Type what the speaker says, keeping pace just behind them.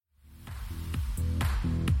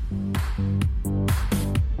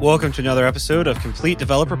Welcome to another episode of Complete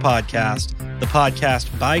Developer Podcast, the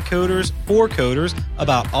podcast by coders for coders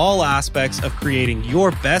about all aspects of creating your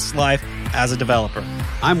best life as a developer.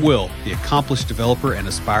 I'm Will, the accomplished developer and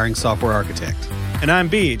aspiring software architect. And I'm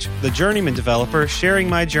Beej, the journeyman developer sharing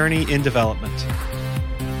my journey in development.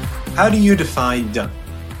 How do you define done?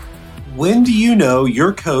 When do you know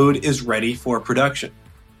your code is ready for production?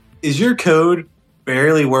 Is your code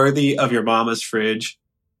barely worthy of your mama's fridge?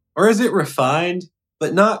 Or is it refined,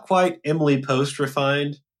 but not quite Emily Post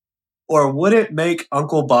refined? Or would it make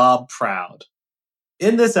Uncle Bob proud?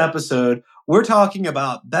 In this episode, we're talking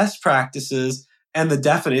about best practices and the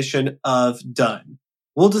definition of done.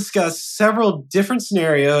 We'll discuss several different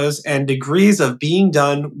scenarios and degrees of being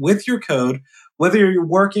done with your code, whether you're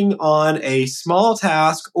working on a small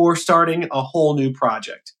task or starting a whole new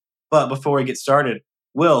project. But before we get started,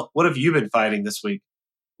 Will, what have you been fighting this week?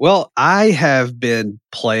 Well, I have been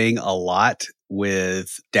playing a lot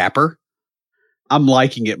with Dapper. I'm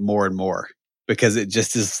liking it more and more because it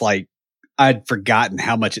just is like, I'd forgotten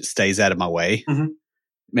how much it stays out of my way. Mm-hmm.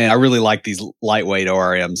 Man, I really like these lightweight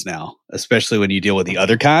ORMs now, especially when you deal with the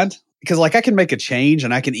other kind. Because like I can make a change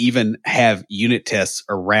and I can even have unit tests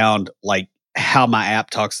around like how my app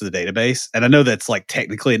talks to the database. And I know that's like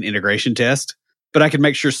technically an integration test, but I can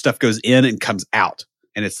make sure stuff goes in and comes out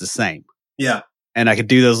and it's the same. Yeah. And I could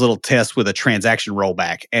do those little tests with a transaction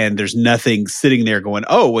rollback. And there's nothing sitting there going,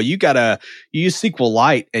 oh, well, you use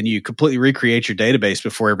SQLite and you completely recreate your database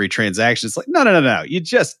before every transaction. It's like, no. You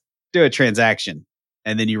just do a transaction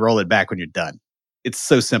and then you roll it back when you're done. It's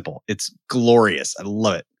so simple. It's glorious. I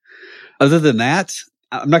love it. Other than that,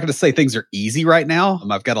 I'm not going to say things are easy right now.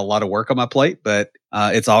 I've got a lot of work on my plate, but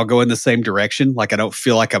it's all going the same direction. Like I don't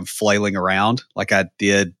feel like I'm flailing around like I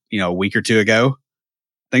did, a week or two ago.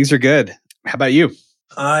 Things are good. How about you?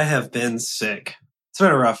 I have been sick. It's been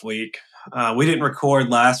a rough week. We didn't record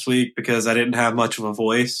last week because I didn't have much of a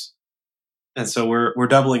voice. And so we're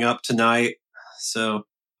doubling up tonight. So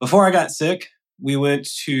before I got sick, we went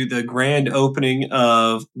to the grand opening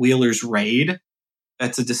of Wheeler's Raid.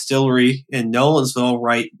 That's a distillery in Nolensville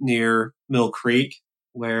right near Mill Creek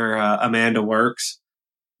where Amanda works.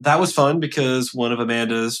 That was fun because one of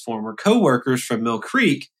Amanda's former coworkers from Mill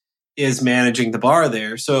Creek is managing the bar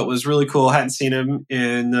there. So it was really cool. I hadn't seen him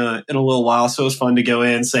in a little while. So it was fun to go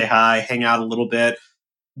in, say hi, hang out a little bit.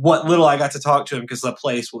 What little I got to talk to him because the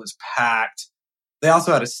place was packed. They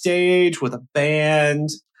also had a stage with a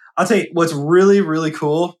band. I'll tell you what's really, really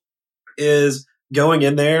cool is going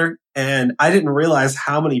in there. And I didn't realize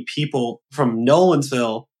how many people from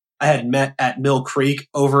Nolensville I had met at Mill Creek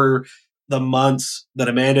over the months that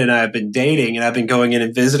Amanda and I have been dating. And I've been going in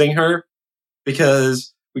and visiting her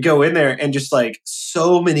because we go in there and just like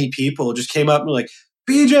so many people just came up and were like,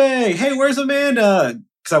 BJ, hey, where's Amanda?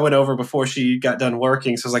 Because I went over before she got done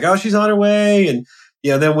working. So I was like, oh, she's on her way. And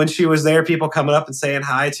then when she was there, people coming up and saying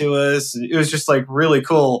hi to us. It was just like really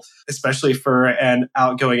cool, especially for an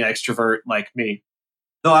outgoing extrovert like me.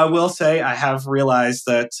 Though I will say I have realized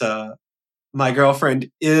that my girlfriend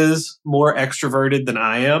is more extroverted than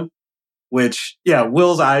I am. Which,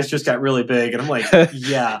 Will's eyes just got really big. And I'm like,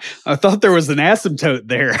 yeah. I thought there was an asymptote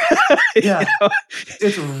there. Yeah.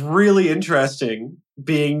 It's really interesting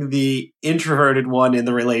being the introverted one in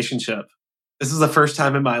the relationship. This is the first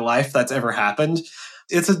time in my life that's ever happened.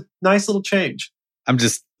 It's a nice little change.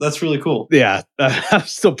 That's really cool. Yeah. I'm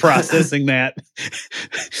still processing that.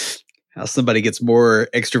 How somebody gets more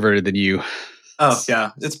extroverted than you. Oh,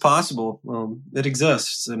 yeah. It's possible. It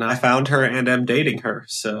exists. And I found her and am dating her.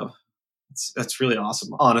 So that's really awesome.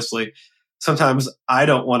 Honestly, sometimes I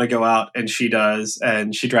don't want to go out and she does,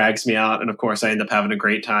 and she drags me out. And of course, I end up having a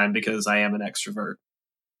great time because I am an extrovert.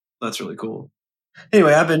 That's really cool.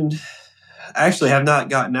 Anyway, I actually have not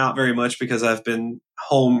gotten out very much because I've been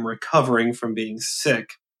home recovering from being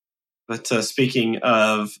sick. But speaking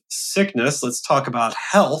of sickness, let's talk about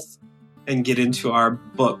health and get into our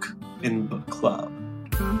book in book club.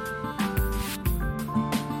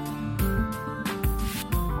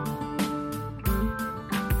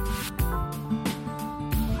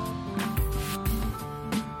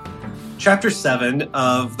 Chapter 7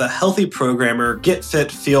 of The Healthy Programmer, Get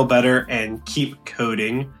Fit, Feel Better, and Keep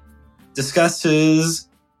Coding discusses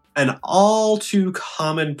an all too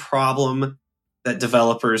common problem that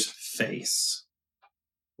developers face: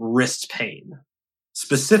 wrist pain,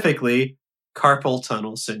 specifically carpal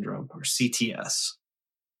tunnel syndrome, or CTS.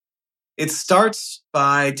 It starts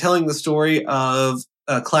by telling the story of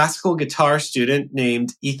a classical guitar student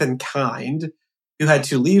named Ethan Kind who had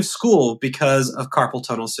to leave school because of carpal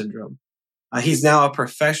tunnel syndrome. He's now a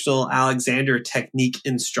professional Alexander Technique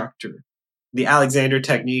instructor. The Alexander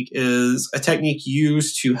technique is a technique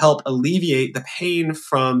used to help alleviate the pain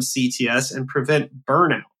from CTS and prevent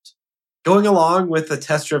burnout. Going along with the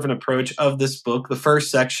test-driven approach of this book, the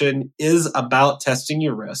first section is about testing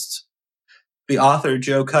your wrist. The author,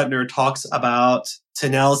 Joe Kuttner, talks about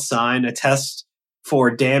Tinel's sign, a test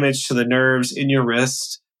for damage to the nerves in your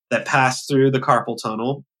wrist that pass through the carpal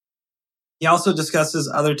tunnel. He also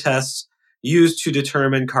discusses other tests used to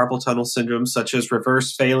determine carpal tunnel syndrome, such as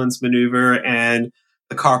reverse Phelan's maneuver and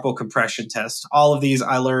the carpal compression test. All of these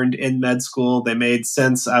I learned in med school. They made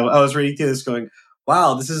sense. I was reading through this going,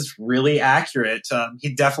 wow, this is really accurate.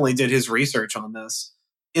 He definitely did his research on this.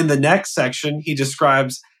 In the next section, he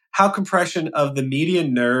describes how compression of the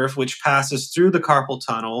median nerve, which passes through the carpal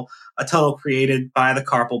tunnel, a tunnel created by the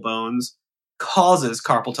carpal bones, causes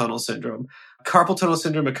carpal tunnel syndrome. Carpal tunnel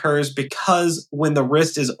syndrome occurs because when the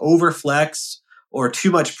wrist is overflexed or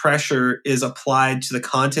too much pressure is applied to the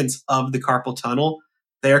contents of the carpal tunnel,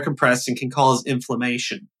 they are compressed and can cause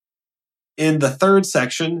inflammation. In the third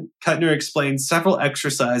section, Kuttner explains several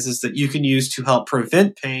exercises that you can use to help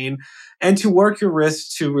prevent pain and to work your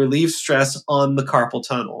wrist to relieve stress on the carpal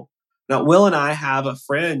tunnel. Now, Will and I have a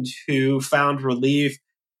friend who found relief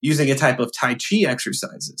using a type of Tai Chi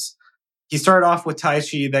exercises. He started off with Tai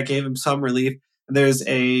Chi that gave him some relief. There's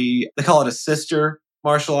they call it a sister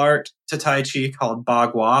martial art to Tai Chi called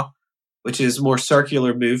Bagua, which is more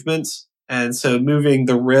circular movements. And so moving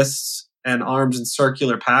the wrists and arms in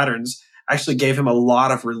circular patterns actually gave him a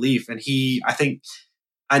lot of relief. And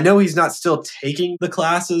I know he's not still taking the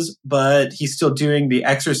classes, but he's still doing the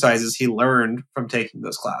exercises he learned from taking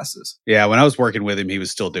those classes. Yeah, when I was working with him, he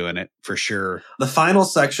was still doing it for sure. The final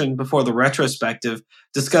section before the retrospective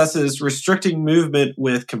discusses restricting movement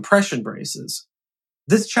with compression braces.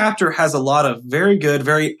 This chapter has a lot of very good,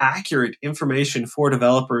 very accurate information for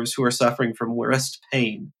developers who are suffering from wrist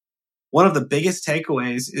pain. One of the biggest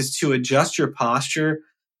takeaways is to adjust your posture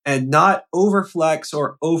and not overflex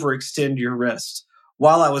or overextend your wrist.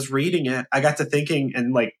 While I was reading it, I got to thinking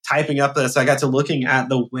and typing up this, I got to looking at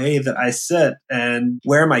the way that I sit and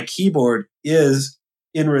where my keyboard is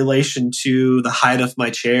in relation to the height of my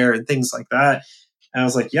chair and things like that. And I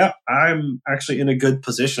was like, yeah, I'm actually in a good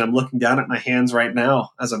position. I'm looking down at my hands right now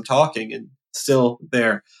as I'm talking and still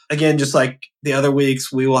there. Again, just like the other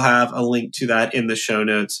weeks, we will have a link to that in the show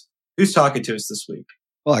notes. Who's talking to us this week?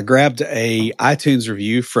 Well, I grabbed a iTunes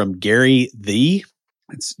review from Gary The.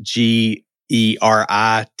 It's Gerithe.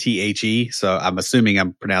 So I'm assuming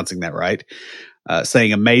I'm pronouncing that right.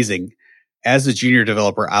 Saying amazing. As a junior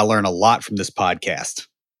developer, I learn a lot from this podcast.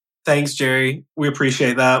 Thanks, Jerry. We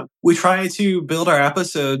appreciate that. We try to build our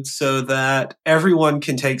episodes so that everyone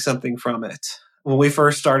can take something from it. When we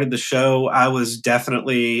first started the show, I was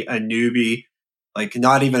definitely a newbie,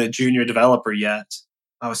 not even a junior developer yet.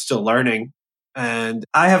 I was still learning. And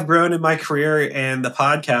I have grown in my career and the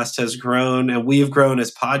podcast has grown and we've grown as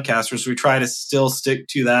podcasters. We try to still stick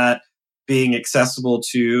to that being accessible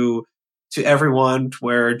to everyone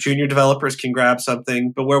where junior developers can grab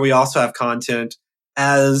something, but where we also have content.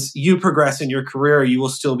 As you progress in your career, you will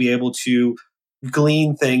still be able to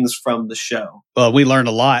glean things from the show. Well, we learn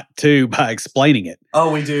a lot too by explaining it. Oh,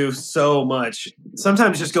 we do so much.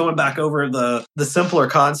 Sometimes just going back over the simpler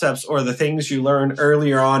concepts or the things you learned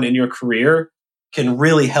earlier on in your career can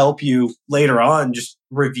really help you later on, just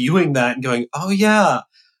reviewing that and going, oh yeah,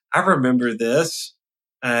 I remember this,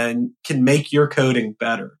 and can make your coding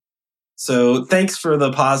better. So thanks for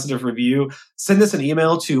the positive review. Send us an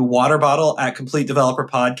email to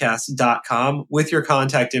waterbottle@CompleteDeveloperPodcast.com with your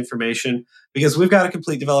contact information, because we've got a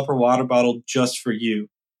Complete Developer water bottle just for you.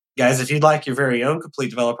 Guys, if you'd like your very own Complete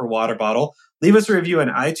Developer water bottle, leave us a review on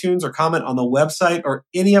iTunes or comment on the website or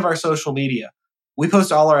any of our social media. We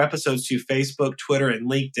post all our episodes to Facebook, Twitter, and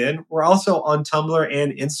LinkedIn. We're also on Tumblr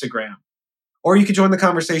and Instagram. Or you can join the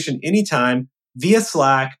conversation anytime via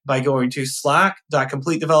Slack by going to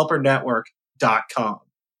slack.completedevelopernetwork.com.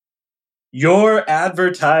 Your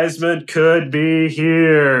advertisement could be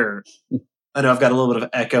here. I know I've got a little bit of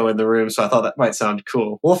echo in the room, so I thought that might sound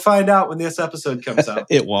cool. We'll find out when this episode comes out.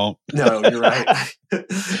 It won't. No, you're right.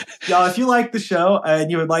 Y'all, if you like the show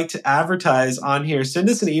and you would like to advertise on here, send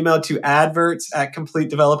us an email to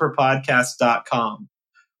adverts@CompleteDeveloperPodcast.com.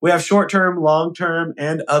 We have short-term, long-term,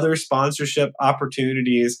 and other sponsorship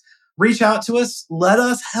opportunities. Reach out to us. Let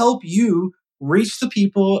us help you reach the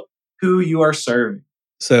people who you are serving.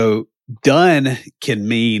 So done can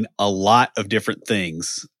mean a lot of different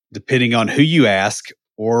things, depending on who you ask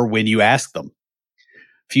or when you ask them.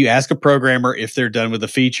 If you ask a programmer if they're done with a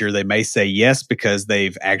feature, they may say yes because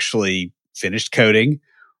they've actually finished coding,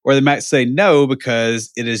 Or they might say no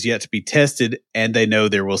because it is yet to be tested and they know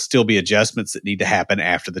there will still be adjustments that need to happen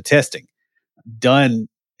after the testing. Done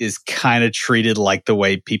is kind of treated like the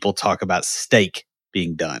way people talk about steak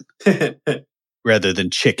being done rather than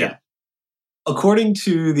chicken. Yeah. According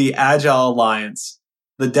to the Agile Alliance,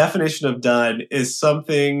 the definition of done is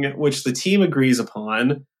something which the team agrees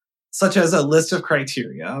upon, such as a list of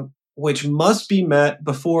criteria, which must be met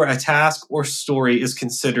before a task or story is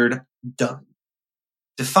considered done.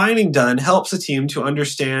 Defining done helps a team to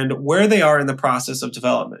understand where they are in the process of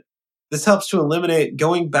development. This helps to eliminate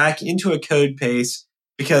going back into a code base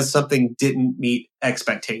because something didn't meet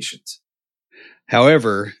expectations.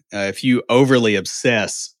 However, if you overly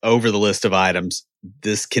obsess over the list of items,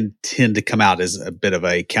 this can tend to come out as a bit of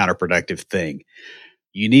a counterproductive thing.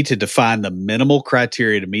 You need to define the minimal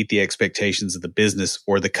criteria to meet the expectations of the business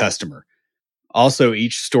or the customer. Also,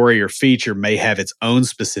 each story or feature may have its own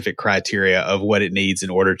specific criteria of what it needs in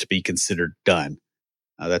order to be considered done.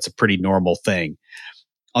 That's a pretty normal thing.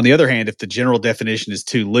 On the other hand, if the general definition is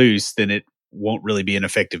too loose, then it won't really be an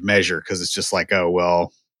effective measure because it's just like, oh,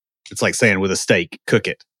 well, it's like saying with a steak, cook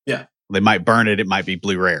it. Yeah. They might burn it. It might be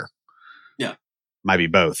blue rare. Yeah. Might be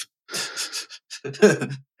both.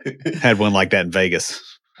 Had one like that in Vegas.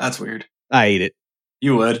 That's weird. I ate it.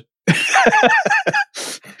 You would.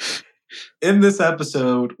 In this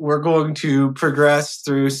episode, we're going to progress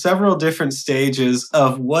through several different stages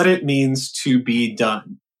of what it means to be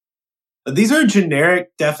done. These are generic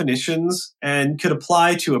definitions and could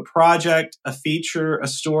apply to a project, a feature, a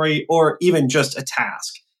story, or even just a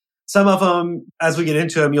task. Some of them, as we get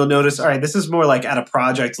into them, you'll notice, all right, this is more like at a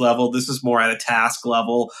project level. This is more at a task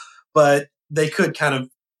level, but they could kind of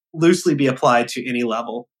loosely be applied to any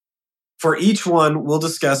level. For each one, we'll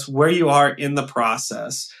discuss where you are in the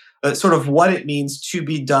process, sort of what it means to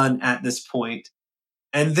be done at this point.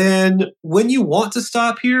 And then when you want to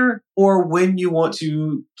stop here or when you want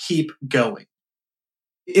to keep going.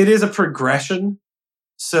 It is a progression,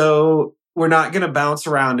 so we're not going to bounce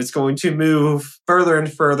around. It's going to move further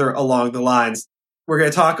and further along the lines. We're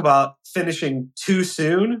going to talk about finishing too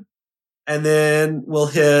soon, and then we'll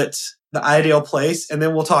hit the ideal place, and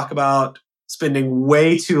then we'll talk about spending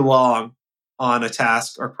way too long on a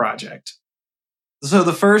task or project. So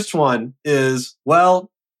the first one is,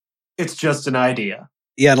 well, it's just an idea.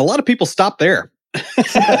 Yeah, and a lot of people stop there.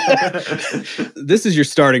 This is your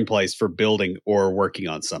starting place for building or working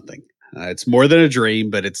on something. It's more than a dream,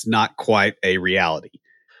 but it's not quite a reality.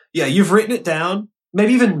 Yeah, you've written it down,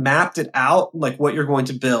 maybe even mapped it out, like what you're going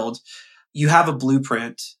to build. You have a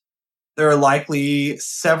blueprint. There are likely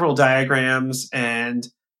several diagrams and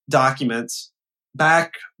documents.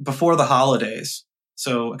 Back before the holidays,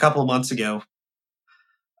 so a couple of months ago,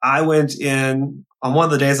 I went in on one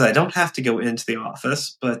of the days that I don't have to go into the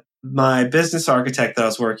office, but my business architect that I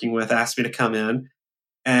was working with asked me to come in,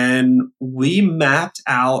 and we mapped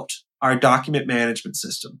out our document management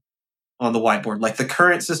system on the whiteboard, like the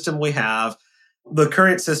current system we have. The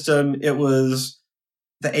current system, it was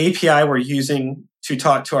the API we're using to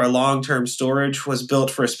talk to our long-term storage was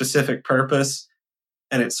built for a specific purpose,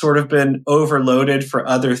 and it's sort of been overloaded for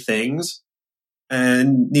other things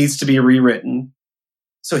and needs to be rewritten.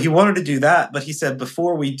 So he wanted to do that, but he said,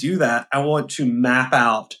 before we do that, I want to map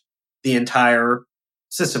out the entire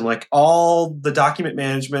system, like all the document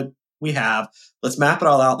management we have. Let's map it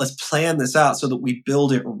all out. Let's plan this out so that we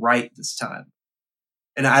build it right this time.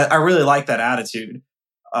 And I really like that attitude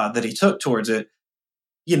that he took towards it.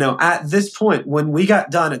 You know, at this point, when we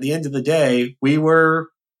got done at the end of the day, we were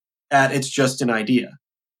at it's just an idea.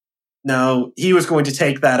 Now, he was going to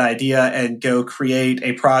take that idea and go create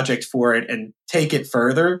a project for it and take it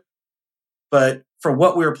further. But for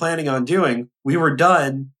what we were planning on doing, we were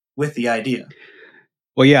done with the idea.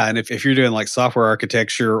 Well, yeah. And if you're doing like software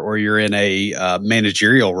architecture or you're in a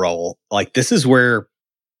managerial role, like this is where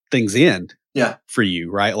things end for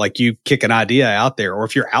you, right? Like you kick an idea out there, or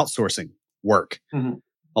if you're outsourcing work,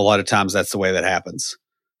 a lot of times that's the way that happens.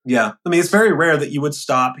 Yeah. I mean, it's very rare that you would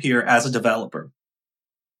stop here as a developer.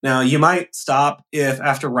 Now, you might stop if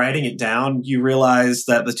after writing it down, you realize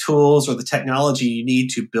that the tools or the technology you need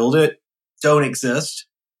to build it don't exist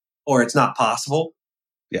or it's not possible.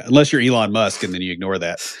 Yeah, unless you're Elon Musk and then you ignore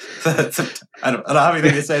that. I don't have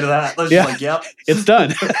anything to say to that. Let's just like, yep. It's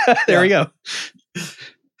done. There we go.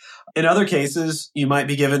 In other cases, you might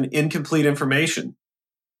be given incomplete information.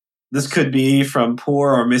 This could be from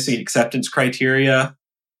poor or missing acceptance criteria,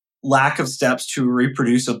 lack of steps to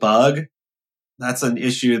reproduce a bug. That's an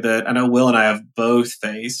issue that I know Will and I have both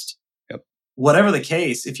faced. Yep. Whatever the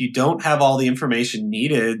case, if you don't have all the information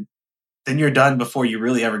needed, then you're done before you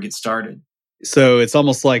really ever get started. So it's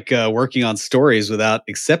almost like working on stories without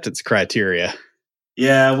acceptance criteria.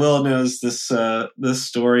 Yeah, Will knows this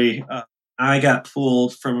story. I got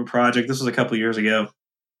pulled from a project. This was a couple years ago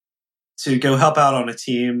to go help out on a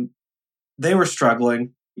team. They were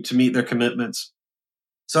struggling to meet their commitments,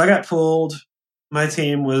 so I got pulled. My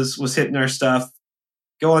team was hitting our stuff.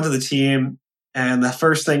 Go onto the team, and the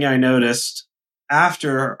first thing I noticed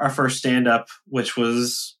after our first stand up, which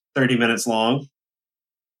was 30 minutes long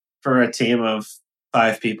for a team of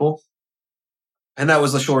 5 people, and that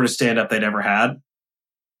was the shortest stand up they'd ever had,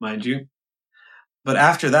 mind you. But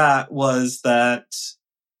after that was that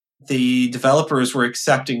the developers were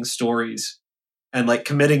accepting stories and like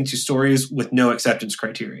committing to stories with no acceptance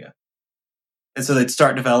criteria. And so they'd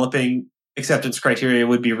start developing, acceptance criteria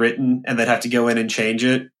would be written, and they'd have to go in and change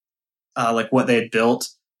it, like what they had built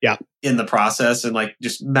in the process, and like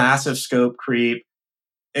just massive scope creep.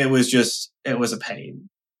 It was a pain.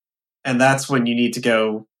 And that's when you need to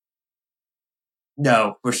go,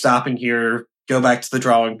 no, we're stopping here, go back to the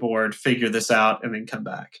drawing board, figure this out, and then come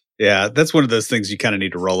back. Yeah, that's one of those things you kind of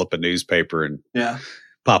need to roll up a newspaper and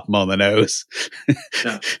pop them on the nose.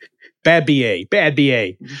 Yeah. Bad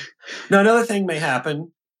BA. Now, another thing may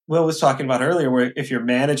happen, Will was talking about earlier, where if your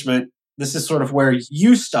management, this is sort of where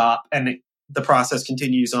you stop and the process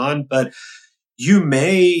continues on, but you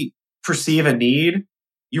may perceive a need,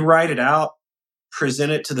 you write it out,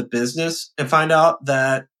 present it to the business, and find out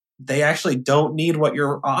that they actually don't need what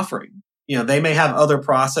you're offering. You know, they may have other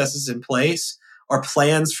processes in place or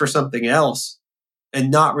plans for something else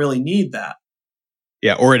and not really need that.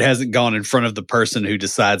 Yeah, or it hasn't gone in front of the person who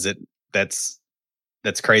decides it. That's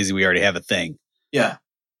crazy. We already have a thing. Yeah.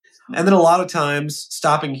 And then a lot of times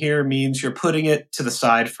stopping here means you're putting it to the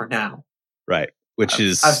side for now. Right. Which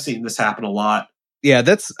I've seen this happen a lot. Yeah,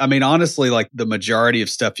 honestly, like the majority of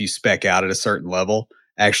stuff you spec out at a certain level,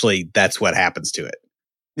 actually, that's what happens to it.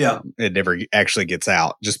 Yeah. It never actually gets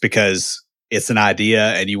out just because it's an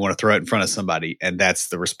idea and you want to throw it in front of somebody, and that's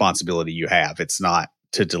the responsibility you have. It's not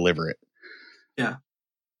to deliver it. Yeah.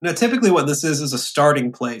 Now, typically what this is a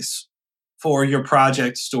starting place for your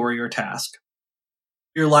project, story, or task.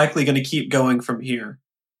 You're likely going to keep going from here.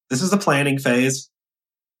 This is the planning phase.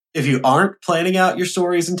 If you aren't planning out your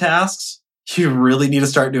stories and tasks, you really need to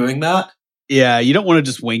start doing that. Yeah, you don't want to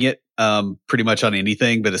just wing it pretty much on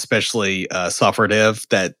anything, but especially software dev,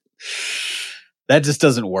 that just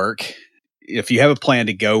doesn't work. If you have a plan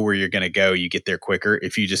to go where you're going to go, you get there quicker.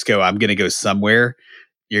 If you just go, I'm going to go somewhere,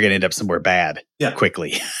 you're going to end up somewhere bad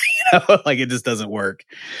quickly. Like it just doesn't work.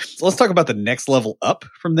 So let's talk about the next level up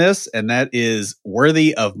from this, and that is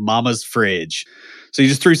worthy of mama's fridge. So you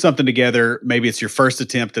just threw something together. Maybe it's your first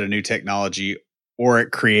attempt at a new technology or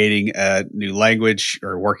at creating a new language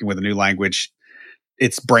or working with a new language.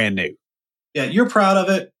 It's brand new. Yeah, you're proud of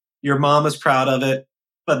it. Your mom is proud of it,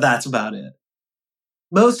 but that's about it.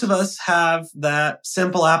 Most of us have that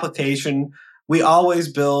simple application we always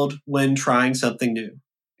build when trying something new.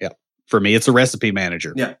 Yeah. For me, it's a recipe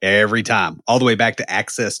manager. Yeah. Every time, all the way back to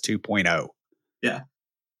Access 2.0. Yeah.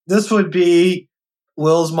 This would be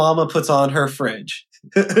Will's mama puts on her fridge.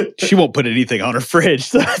 She won't put anything on her fridge,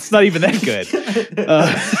 so it's not even that good.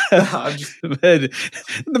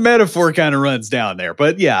 The metaphor kind of runs down there,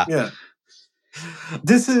 but yeah.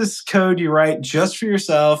 This is code you write just for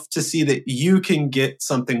yourself to see that you can get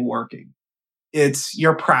something working. It's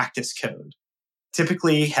your practice code.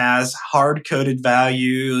 Typically has hard-coded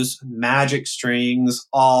values, magic strings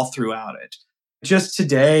all throughout it. Just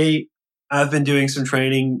today, I've been doing some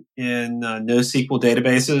training in NoSQL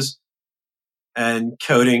databases and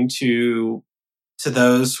coding to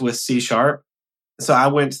those with C#. So I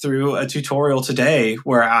went through a tutorial today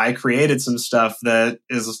where I created some stuff that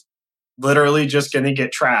is literally just going to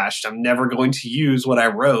get trashed. I'm never going to use what I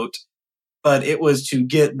wrote, but it was to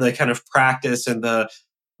get the kind of practice and the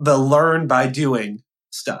learn by doing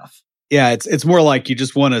stuff. Yeah, it's more like you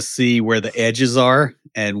just want to see where the edges are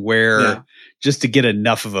and where just to get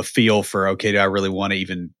enough of a feel for, okay, do I really want to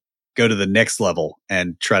even go to the next level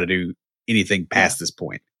and try to do anything past this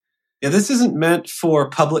point? Yeah, this isn't meant for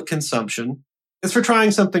public consumption. It's for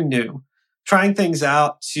trying something new, trying things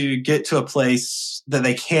out to get to a place that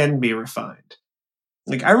they can be refined.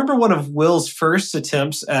 Like, I remember one of Will's first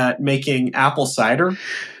attempts at making apple cider.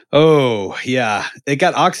 Oh, yeah. It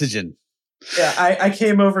got oxygen. Yeah, I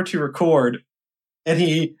came over to record, and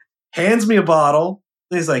he hands me a bottle,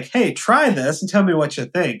 and he's like, hey, try this and tell me what you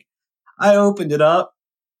think. I opened it up,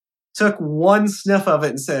 took one sniff of it,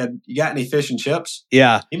 and said, you got any fish and chips?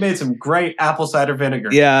 Yeah. He made some great apple cider vinegar.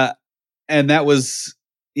 Yeah, and that was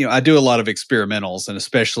I do a lot of experimentals, and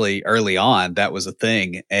especially early on, that was a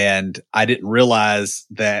thing. And I didn't realize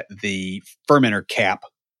that the fermenter cap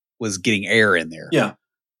was getting air in there. Yeah.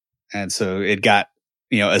 And so it got,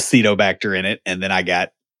 acetobacter in it. And then I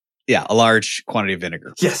got, a large quantity of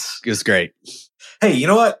vinegar. Yes. It was great. Hey, you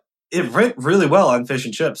know what? It went really well on fish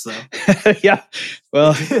and chips, though. Yeah.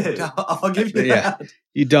 Well, it did. I'll give you that.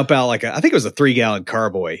 You dump out I think it was a 3-gallon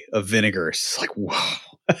carboy of vinegar. It's like, whoa.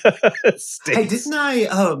 Hey, didn't I,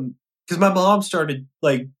 because my mom started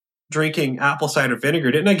drinking apple cider vinegar.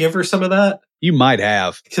 Didn't I give her some of that? You might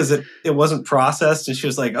have. Because it wasn't processed, and she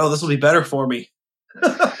was like, oh, this will be better for me.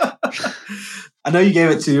 I know you gave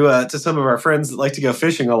it to some of our friends that like to go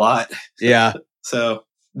fishing a lot. Yeah. So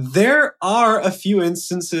there are a few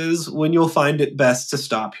instances when you'll find it best to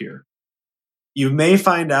stop here. You may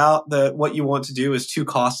find out that what you want to do is too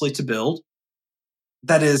costly to build.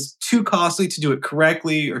 That is too costly to do it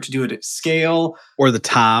correctly or to do it at scale. Or the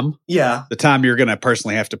time. Yeah. The time you're going to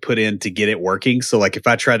personally have to put in to get it working. So if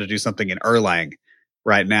I try to do something in Erlang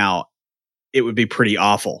right now, it would be pretty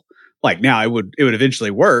awful. Now it would eventually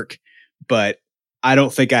work, but I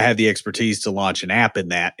don't think I have the expertise to launch an app in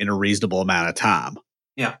that in a reasonable amount of time.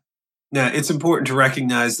 Yeah. Now, it's important to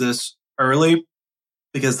recognize this early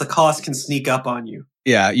because the cost can sneak up on you.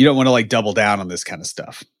 Yeah, you don't want to double down on this kind of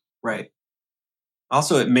stuff. Right.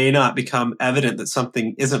 Also, it may not become evident that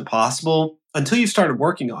something isn't possible until you started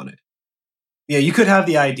working on it. Yeah, you could have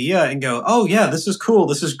the idea and go, oh, yeah, this is cool.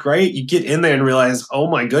 This is great. You get in there and realize, oh,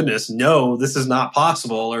 my goodness, no, this is not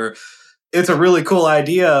possible. Or it's a really cool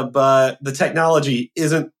idea, but the technology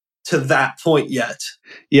isn't to that point yet.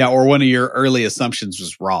 Yeah, or one of your early assumptions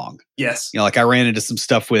was wrong. Yes. I ran into some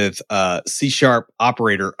stuff with C#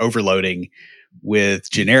 operator overloading with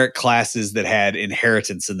generic classes that had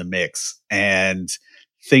inheritance in the mix, and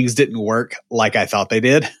things didn't work like I thought they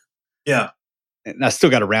did. Yeah. And I still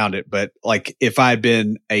got around it, but if I'd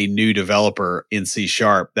been a new developer in C#,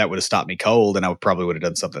 that would have stopped me cold, and I probably would have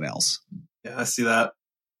done something else. Yeah, I see that.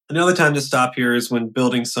 Another time to stop here is when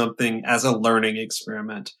building something as a learning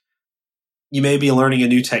experiment. You may be learning a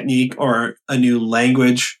new technique or a new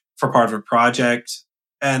language for part of a project,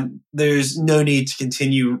 and there's no need to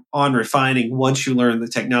continue on refining once you learn the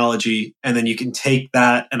technology, and then you can take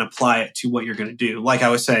that and apply it to what you're going to do. Like I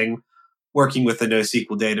was saying, working with the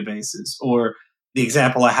NoSQL databases, or the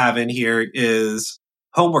example I have in here is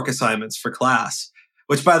homework assignments for class,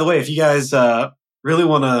 which, by the way, if you guys really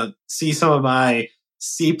want to see some of my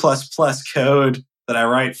C++ code that I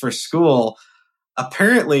write for school,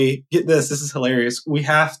 apparently, get this, this is hilarious. We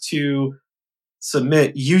have to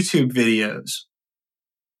submit YouTube videos.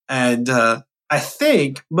 And I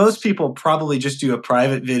think most people probably just do a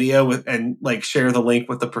private video and share the link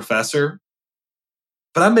with the professor.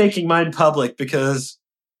 But I'm making mine public because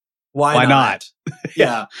why not?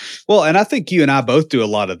 Yeah. Well, and I think you and I both do a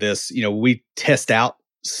lot of this. We test out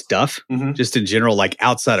stuff just in general,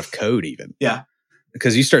 outside of code even. Yeah.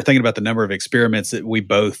 Because you start thinking about the number of experiments that we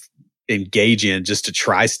both engage in just to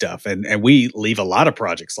try stuff. And we leave a lot of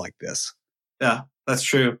projects like this. Yeah, that's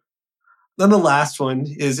true. Then the last one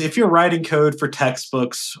is if you're writing code for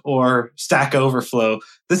textbooks or Stack Overflow,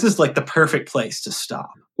 this is the perfect place to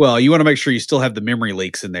stop. Well, you want to make sure you still have the memory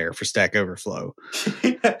leaks in there for Stack Overflow.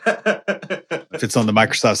 If it's on the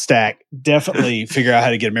Microsoft Stack, definitely figure out how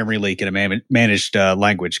to get a memory leak in a managed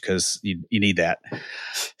language, because you need that.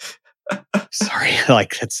 Sorry,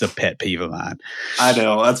 that's a pet peeve of mine. I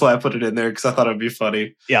know. That's why I put it in there, because I thought it'd be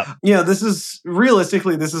funny. Yeah. This is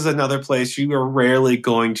another place you are rarely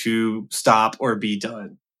going to stop or be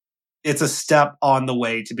done. It's a step on the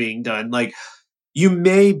way to being done. You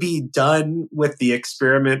may be done with the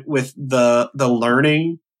experiment, with the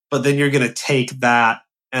learning, but then you're going to take that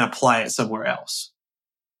and apply it somewhere else.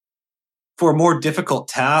 For more difficult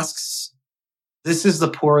tasks, this is the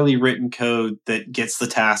poorly written code that gets the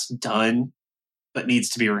task done, but needs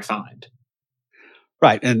to be refined.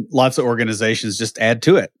 Right. And lots of organizations just add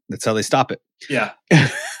to it. That's how they stop it. Yeah.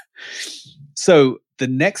 So the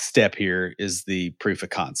next step here is the proof of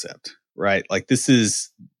concept, right? This is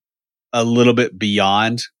a little bit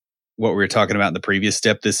beyond what we were talking about in the previous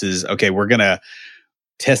step. This is, okay, we're going to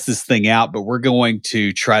test this thing out, but we're going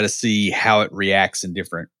to try to see how it reacts in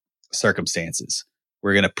different circumstances.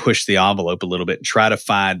 We're going to push the envelope a little bit and try to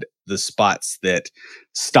find the spots that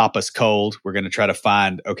stop us cold. We're going to try to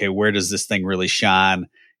find, okay, where does this thing really shine?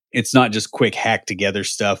 It's not just quick hack together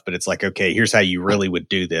stuff, but it's okay, here's how you really would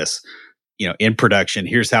do this, in production.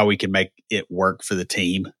 Here's how we can make it work for the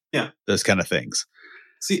team. Yeah. Those kind of things.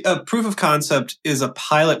 See, a proof of concept is a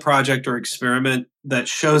pilot project or experiment that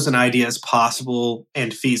shows an idea as possible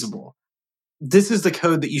and feasible. This is the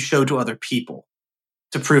code that you show to other people.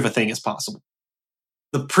 to prove a thing is possible.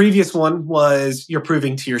 The previous one was you're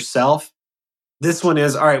proving to yourself. This one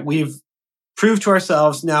is, all right, we've proved to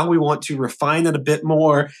ourselves. Now we want to refine it a bit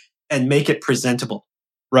more and make it presentable.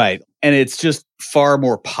 Right. And it's just far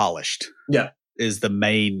more polished. Yeah. Is the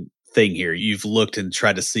main thing here. You've looked and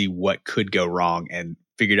tried to see what could go wrong and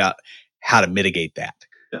figured out how to mitigate that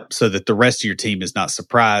so that the rest of your team is not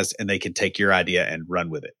surprised and they can take your idea and run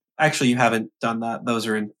with it. Actually, you haven't done that. Those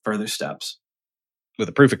are in further steps. With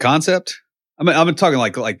a proof of concept? I mean, I'm talking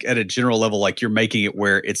like at a general level, like you're making it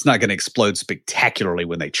where it's not going to explode spectacularly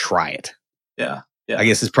when they try it. Yeah. I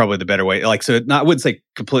guess is probably the better way. Like, so I wouldn't say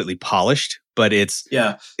completely polished, but it's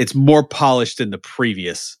more polished than the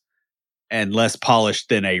previous and less polished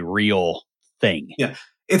than a real thing. Yeah.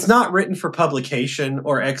 It's not written for publication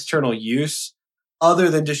or external use other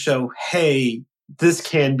than to show, hey, this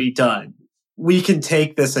can be done. We can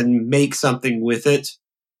take this and make something with it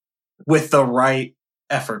with the right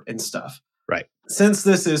effort and stuff. Right. Since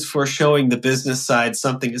this is for showing the business side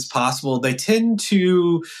something is possible, they tend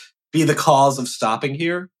to be the cause of stopping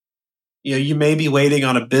here. You know, you may be waiting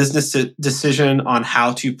on a business decision on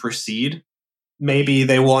how to proceed. Maybe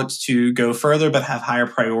they want to go further but have higher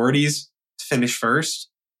priorities to finish first.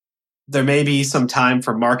 There may be some time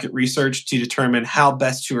for market research to determine how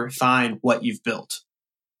best to refine what you've built.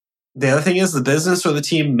 The other thing is the business or the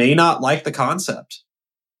team may not like the concept.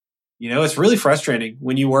 You know, it's really frustrating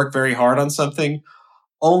when you work very hard on something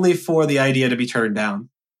only for the idea to be turned down.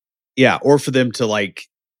 Yeah, or for them to like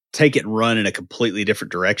take it and run in a completely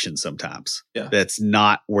different direction sometimes. Yeah. That's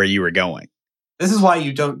not where you were going. This is why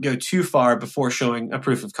you don't go too far before showing a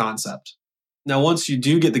proof of concept. Now, once you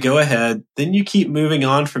do get the go-ahead, then you keep moving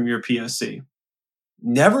on from your POC.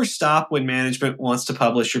 Never stop when management wants to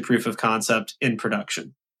publish your proof of concept in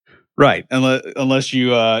production. Right. Unless you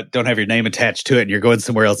don't have your name attached to it and you're going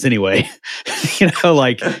somewhere else anyway. You know,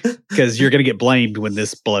 like, because you're going to get blamed when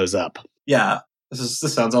this blows up. Yeah. This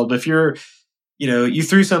sounds old, but if you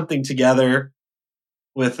threw something together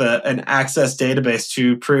with an access database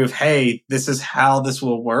to prove, hey, this is how this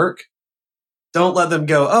will work, don't let them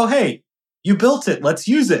go, oh, hey, you built it, let's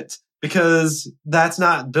use it. Because that's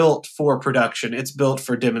not built for production. It's built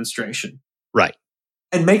for demonstration. Right.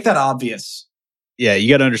 And make that obvious. Yeah, you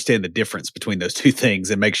got to understand the difference between those two things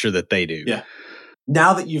and make sure that they do. Yeah.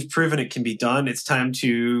 Now that you've proven it can be done, it's time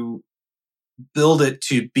to build it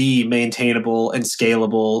to be maintainable and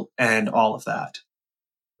scalable and all of that.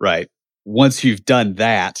 Right. Once you've done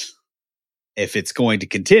that, if it's going to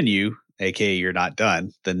continue, aka you're not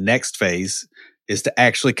done, the next phase is to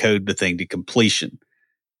actually code the thing to completion.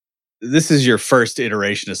 This is your first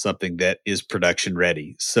iteration of something that is production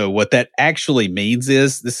ready. So what that actually means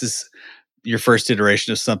is this is your first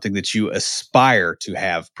iteration of something that you aspire to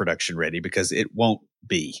have production ready because it won't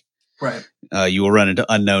be. Right. You will run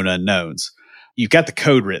into unknown unknowns. You've got the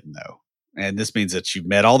code written though. And this means that you've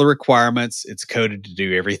met all the requirements. It's coded to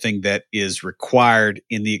do everything that is required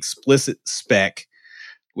in the explicit spec,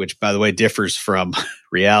 which, by the way, differs from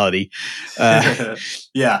reality.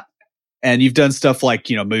 Yeah. And you've done stuff like,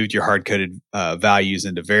 moved your hard-coded values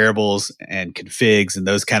into variables and configs and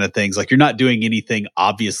those kind of things. Like you're not doing anything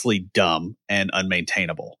obviously dumb and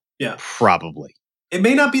unmaintainable. Yeah. Probably. It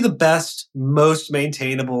may not be the best, most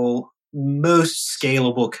maintainable, most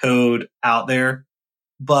scalable code out there,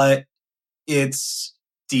 but it's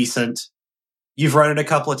decent. You've run it a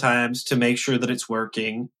couple of times to make sure that it's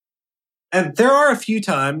working. And there are a few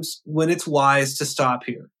times when it's wise to stop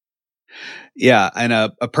here. Yeah. And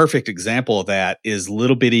a perfect example of that is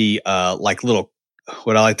little bitty, what I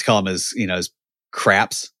like to call them is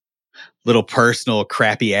craps, little personal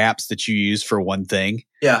crappy apps that you use for one thing.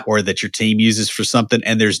 Yeah. Or that your team uses for something.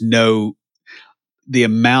 And the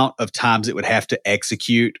amount of times it would have to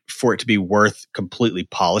execute for it to be worth completely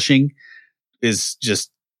polishing is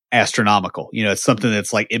just astronomical. It's something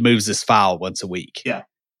that's like, it moves this file once a week. Yeah.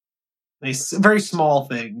 Very small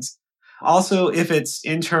things. Also, if it's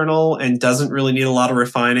internal and doesn't really need a lot of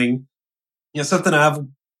refining, something I've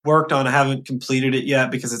worked on, I haven't completed it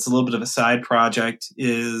yet because it's a little bit of a side project,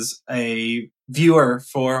 is a viewer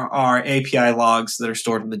for our API logs that are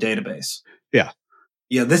stored in the database. Yeah.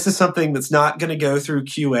 Yeah, this is something that's not going to go through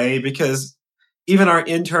QA because even our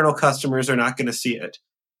internal customers are not going to see it.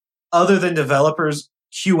 Other than developers,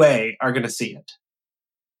 QA are going to see it.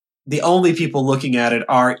 The only people looking at it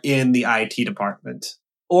are in the IT department.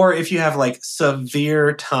 Or if you have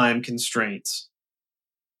severe time constraints.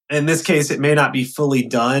 In this case, it may not be fully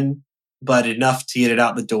done, but enough to get it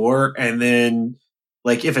out the door. And then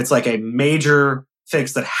if it's a major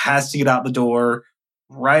fix that has to get out the door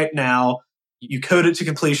right now, you code it to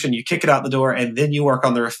completion, you kick it out the door, and then you work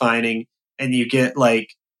on the refining and you get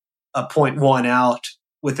like a 0.1 out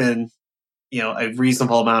within, a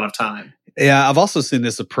reasonable amount of time. Yeah, I've also seen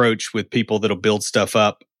this approach with people that'll build stuff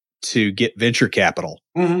up to get venture capital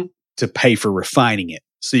to pay for refining it.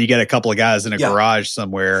 So you get a couple of guys in a garage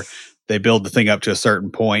somewhere, they build the thing up to a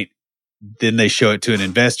certain point, then they show it to an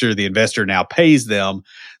investor. The investor now pays them.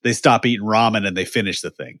 They stop eating ramen and they finish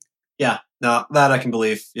the thing. Yeah, no, that I can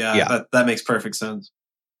believe. Yeah. That makes perfect sense.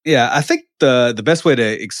 Yeah, I think the best way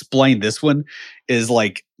to explain this one is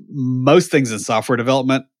like most things in software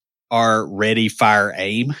development are ready, fire,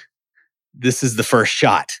 aim. This is the first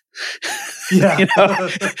shot. Yeah.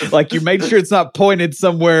 Like you made sure it's not pointed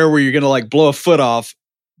somewhere where you're going to like blow a foot off,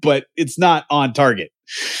 but it's not on target.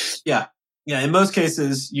 Yeah. Yeah. In most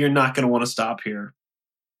cases, you're not going to want to stop here.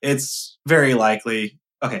 It's very likely.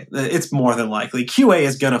 Okay. It's more than likely. QA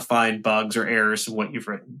is going to find bugs or errors in what you've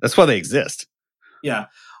written. That's why they exist. Yeah.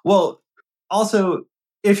 Well, also,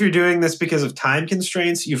 if you're doing this because of time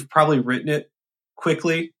constraints, you've probably written it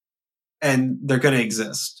quickly and they're going to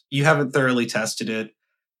exist. You haven't thoroughly tested it.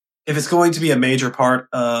 If it's going to be a major part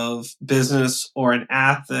of business or an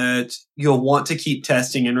app that you'll want to keep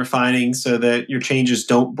testing and refining so that your changes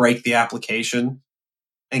don't break the application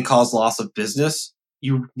and cause loss of business,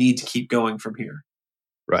 you need to keep going from here.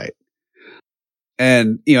 Right.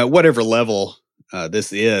 And, at whatever level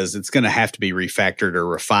this is, it's going to have to be refactored or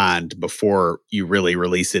refined before you really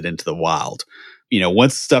release it into the wild.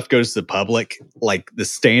 Once stuff goes to the public, like the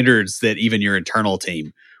standards that even your internal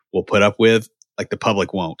team will put up with, like the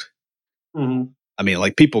public won't. Mm-hmm. I mean,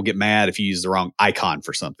 like people get mad if you use the wrong icon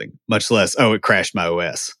for something, much less, it crashed my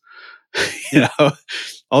OS.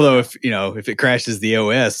 Although if it crashes the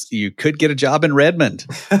OS, you could get a job in Redmond.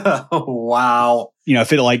 Wow.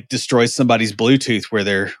 If it like destroys somebody's Bluetooth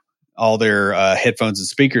where all their headphones and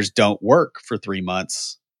speakers don't work for 3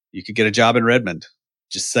 months, you could get a job in Redmond.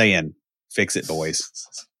 Just saying, fix it, boys.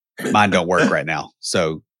 Mine don't work right now.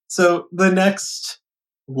 So the next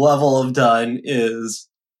level of done is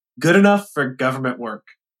good enough for government work.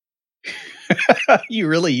 You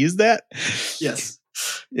really use that? Yes.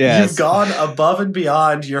 Yes. You've gone above and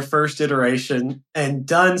beyond your first iteration and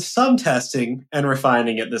done some testing and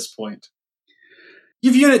refining at this point.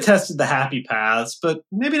 You've unit tested the happy paths, but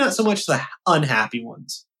maybe not so much the unhappy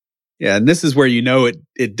ones. Yeah, and this is where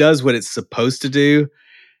it does what it's supposed to do,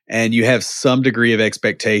 and you have some degree of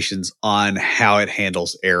expectations on how it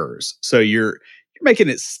handles errors. So you're making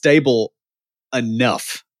it stable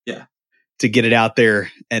enough to get it out there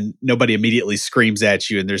and nobody immediately screams at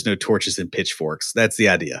you and there's no torches and pitchforks. That's the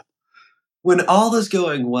idea. When all is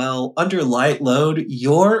going well, under light load,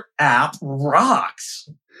 your app rocks.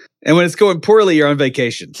 And when it's going poorly, you're on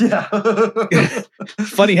vacation. Yeah.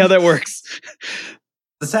 Funny how that works.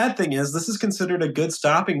 The sad thing is, this is considered a good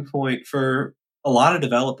stopping point for a lot of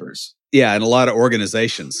developers. Yeah, and a lot of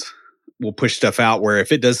organizations will push stuff out where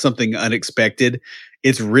if it does something unexpected,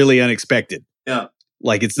 it's really unexpected. Yeah.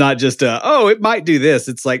 Like it's not just it might do this.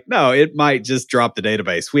 It's like, no, it might just drop the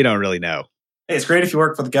database. We don't really know. Hey, it's great if you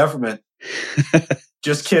work for the government.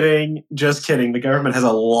 Just kidding. The government has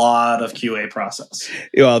a lot of QA process.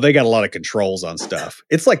 Well, they got a lot of controls on stuff.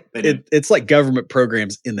 It's like it's like government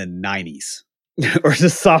programs in the 90s or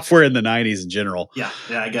just software in the 90s in general. Yeah,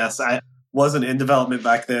 I guess. I wasn't in development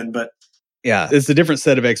back then, but yeah, it's a different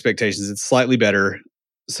set of expectations. It's slightly better.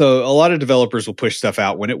 So a lot of developers will push stuff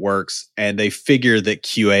out when it works, and they figure that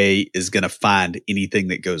QA is going to find anything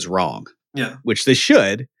that goes wrong. Yeah, which they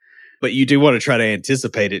should, but you do want to try to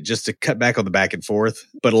anticipate it just to cut back on the back and forth.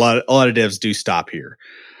 But a lot of devs do stop here.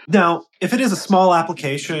 Now, if it is a small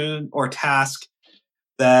application or task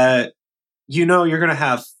that you're going to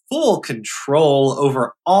have full control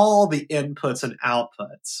over all the inputs and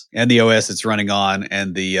outputs. And the OS it's running on,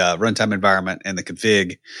 and the runtime environment, and the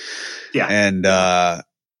config. Yeah. And,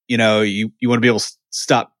 you want to be able to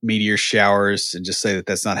stop meteor showers and just say that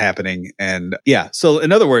that's not happening. And yeah. So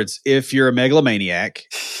in other words, if you're a megalomaniac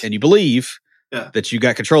and you believe that you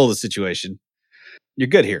got control of the situation, you're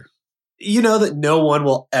good here. You know that no one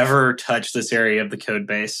will ever touch this area of the code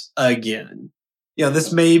base again.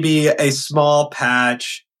 This may be a small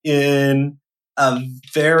patch in a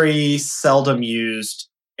very seldom used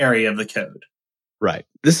area of the code. Right.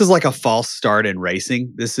 This is like a false start in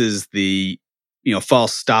racing. This is the,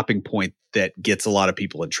 false stopping point that gets a lot of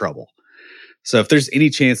people in trouble. So if there's any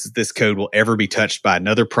chance that this code will ever be touched by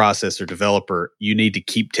another process or developer, you need to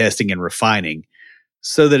keep testing and refining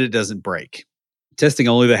so that it doesn't break. Testing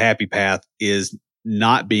only the happy path is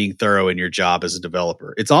not being thorough in your job as a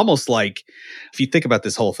developer. It's almost like, if you think about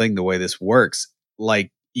this whole thing, the way this works,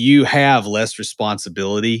 like you have less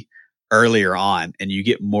responsibility earlier on and you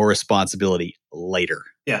get more responsibility later.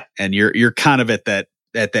 Yeah. And you're kind of at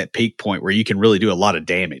that peak point where you can really do a lot of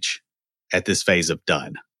damage at this phase of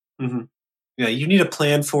done. Mm-hmm. Yeah, you need to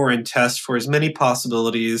plan for and test for as many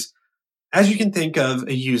possibilities as you can think of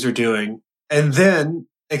a user doing, and then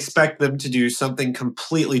expect them to do something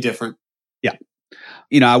completely different. Yeah.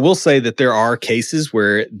 I will say that there are cases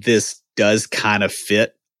where this does kind of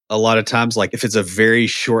fit a lot of times. Like if it's a very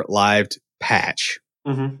short-lived patch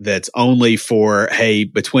that's only for, hey,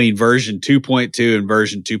 between version 2.2 and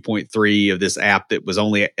version 2.3 of this app that was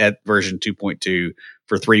only at version 2.2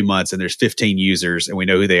 for 3 months and there's 15 users and we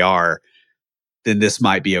know who they are, then this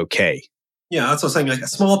might be okay. Yeah, that's what I'm saying. Like a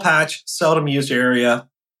small patch, seldom used area,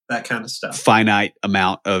 that kind of stuff. Finite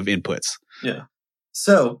amount of inputs. Yeah.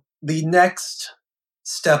 So the next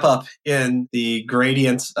step up in the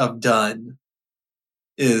gradients of done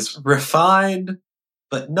is refined,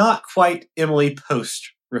 but not quite Emily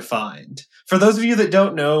Post refined. For those of you that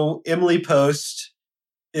don't know, Emily Post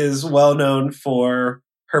is well known for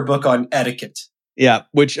her book on etiquette. Yeah,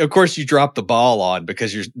 which of course you drop the ball on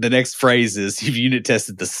because the next phrase is you've unit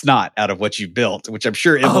tested the snot out of what you built, which I'm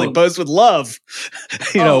sure Emily Post would love,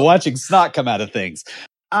 watching snot come out of things.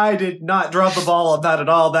 I did not drop the ball on that at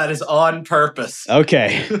all. That is on purpose.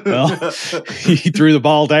 Okay. Well, you threw the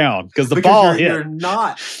ball down because the ball hit.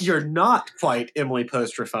 You're not quite Emily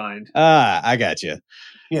Post refined. I got you.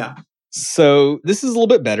 Yeah. So this is a little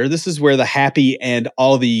bit better. This is where the happy and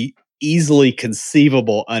all the easily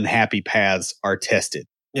conceivable unhappy paths are tested.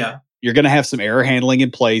 Yeah. You're going to have some error handling in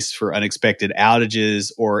place for unexpected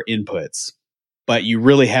outages or inputs, but you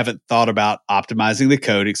really haven't thought about optimizing the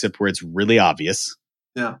code except where it's really obvious.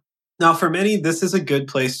 Yeah. Now, for many, this is a good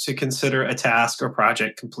place to consider a task or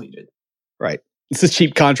project completed. Right. It's a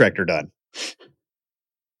cheap contractor done.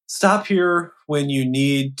 Stop here when you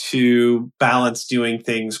need to balance doing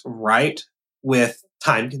things right with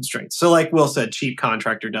time constraints. So like Will said, cheap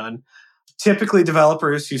contractor done. Typically,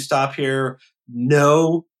 developers who stop here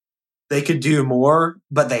know they could do more,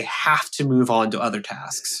 but they have to move on to other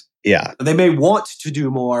tasks. Yeah. They may want to do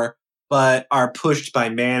more, but are pushed by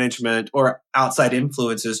management or outside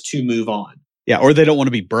influences to move on. Yeah, or they don't want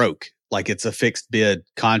to be broke. Like it's a fixed bid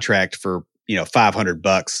contract for,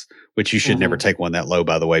 $500, which you should never take one that low,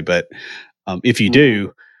 by the way. But if you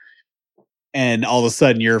do, and all of a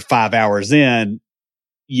sudden you're 5 hours in,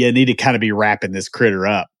 you need to kind of be wrapping this critter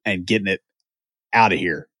up and getting it out of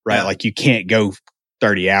here, right? Yeah. Like you can't go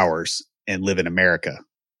 30 hours and live in America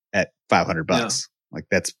at $500. Yeah. Like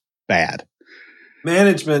that's bad.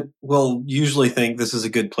 Management will usually think this is a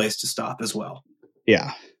good place to stop as well.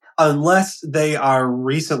 Yeah. Unless they are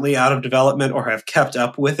recently out of development or have kept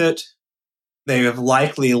up with it, they have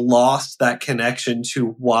likely lost that connection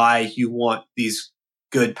to why you want these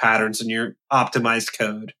good patterns in your optimized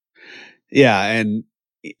code. Yeah. And,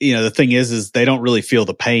 the thing is they don't really feel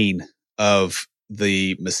the pain of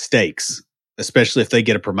the mistakes, especially if they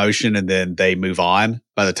get a promotion and then they move on.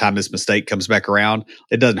 By the time this mistake comes back around,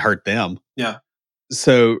 it doesn't hurt them. Yeah.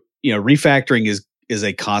 So, refactoring is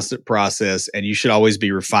a constant process, and you should always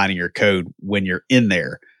be refining your code when you're in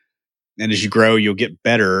there. And as you grow, you'll get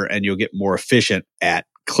better and you'll get more efficient at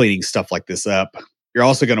cleaning stuff like this up. You're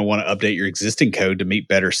also going to want to update your existing code to meet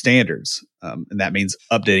better standards. And that means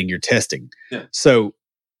updating your testing. Yeah. So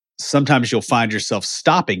sometimes you'll find yourself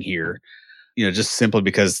stopping here, just simply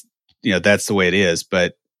because, that's the way it is.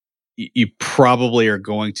 But you probably are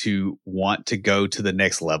going to want to go to the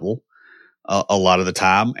next level a lot of the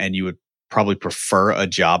time, and you would probably prefer a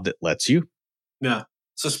job that lets you. Yeah.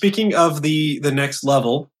 So speaking of the next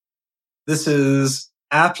level, this is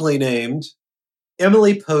aptly named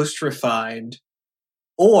Emily Post Refined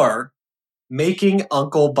or Making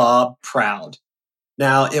Uncle Bob Proud.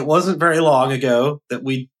 Now, it wasn't very long ago that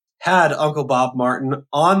we had Uncle Bob Martin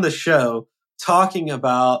on the show talking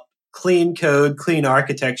about clean code, clean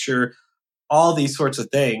architecture, all these sorts of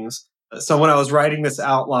things. So when I was writing this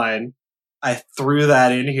outline, I threw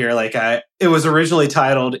that in here. It was originally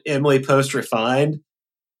titled Emily Post Refined.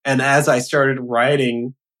 And as I started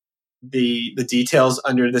writing the details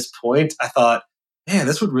under this point, I thought, man,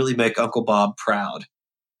 this would really make Uncle Bob proud.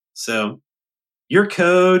 So your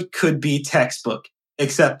code could be textbook,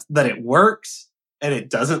 except that it works and it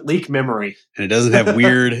doesn't leak memory. And it doesn't have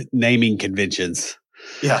weird naming conventions.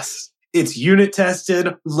 Yes. It's unit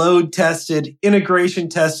tested, load tested, integration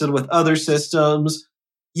tested with other systems.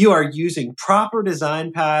 You are using proper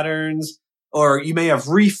design patterns, or you may have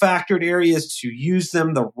refactored areas to use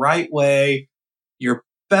them the right way. Your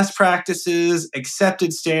best practices,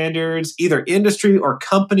 accepted standards, either industry or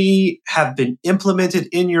company have been implemented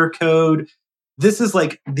in your code. This is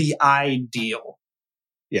like the ideal.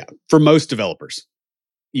 Yeah, for most developers.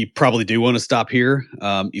 you probably do want to stop here.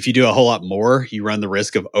 If you do a whole lot more, you run the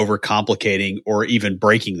risk of overcomplicating or even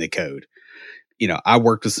breaking the code. I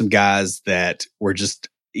worked with some guys that were just,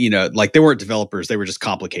 like they weren't developers, they were just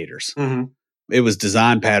complicators. Mm-hmm. It was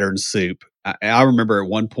design pattern soup. I remember at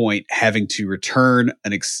one point having to return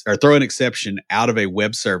or throw an exception out of a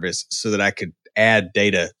web service so that I could add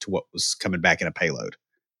data to what was coming back in a payload.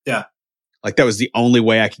 Yeah. Like that was the only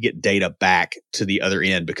way I could get data back to the other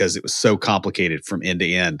end because it was so complicated from end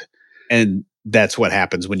to end. And that's what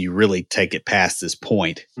happens when you really take it past this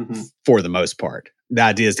point for the most part. The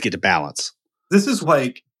idea is to get to balance. This is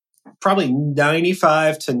like probably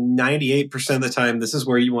 95 to 98% of the time, this is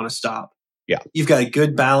where you want to stop. Yeah. You've got a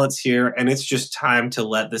good balance here, and it's just time to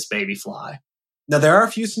let this baby fly. Now, there are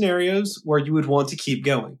a few scenarios where you would want to keep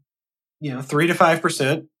going. 3 to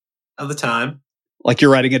 5% of the time. Like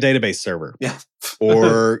you're writing a database server. Yeah.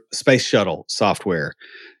 Or space shuttle software.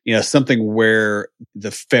 Something where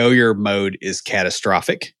the failure mode is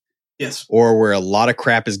catastrophic. Yes. Or where a lot of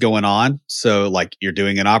crap is going on. So like you're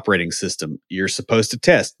doing an operating system. You're supposed to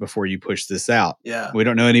test before you push this out. Yeah. We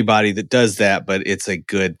don't know anybody that does that, but it's a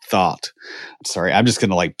good thought. Sorry, I'm just going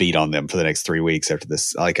to beat on them for the next 3 weeks after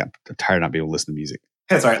this. I'm tired of not being able to listen to music.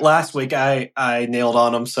 That's all right. Last week I nailed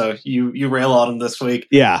on them, so you rail on them this week.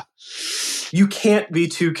 Yeah. You can't be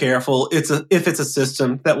too careful. If it's a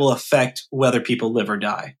system that will affect whether people live or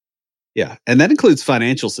die. Yeah. And that includes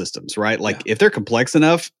financial systems, right? If they're complex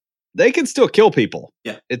enough, they can still kill people.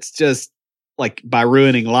 Yeah. It's just by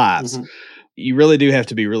ruining lives. Mm-hmm. You really do have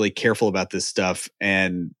to be really careful about this stuff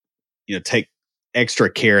and, take extra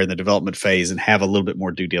care in the development phase and have a little bit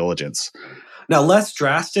more due diligence. Now, less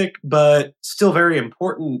drastic, but still very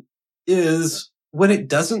important is when it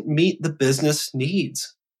doesn't meet the business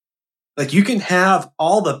needs. You can have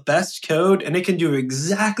all the best code and it can do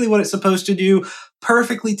exactly what it's supposed to do,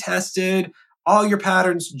 perfectly tested, all your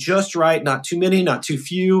patterns just right, not too many, not too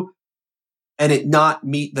few, and it not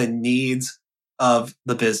meet the needs of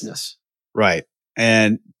the business. Right.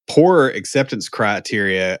 And poor acceptance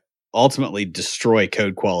criteria ultimately destroy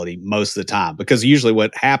code quality most of the time because usually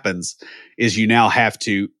what happens is you now have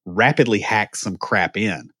to rapidly hack some crap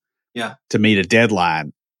in to meet a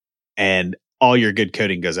deadline and all your good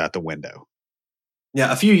coding goes out the window.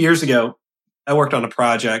 Yeah. A few years ago, I worked on a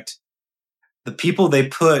project. The people they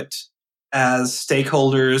put as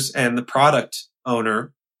stakeholders and the product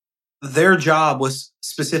owner, their job was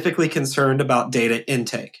specifically concerned about data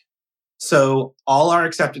intake. So all our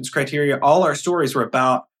acceptance criteria, all our stories were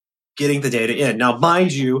about getting the data in. Now,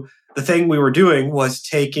 mind you, the thing we were doing was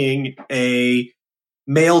taking a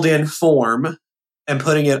mailed in form and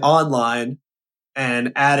putting it online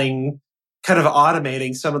and adding, kind of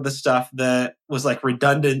automating some of the stuff that was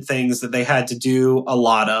redundant things that they had to do a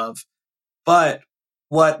lot of. But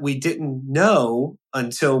what we didn't know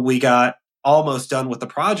until we got almost done with the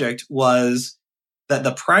project was that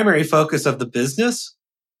the primary focus of the business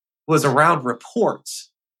was around reports.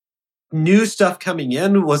 New stuff coming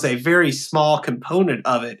in was a very small component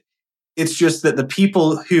of it. It's just that the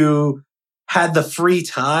people who had the free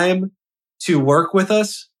time to work with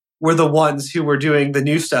us were the ones who were doing the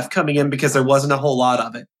new stuff coming in because there wasn't a whole lot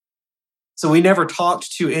of it. So we never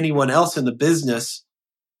talked to anyone else in the business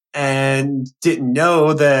and didn't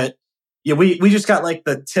know that we just got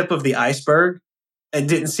the tip of the iceberg and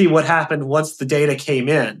didn't see what happened once the data came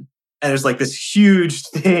in. And there's this huge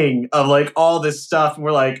thing of all this stuff. And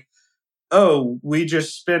we're oh, we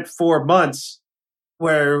just spent 4 months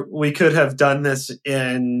where we could have done this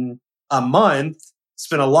in a month,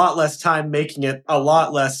 spent a lot less time making it a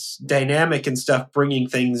lot less dynamic and stuff, bringing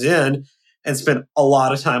things in, and spent a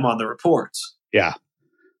lot of time on the reports. Yeah.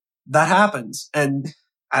 That happens. And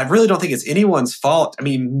I really don't think it's anyone's fault. I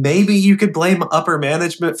mean, maybe you could blame upper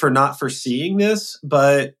management for not foreseeing this,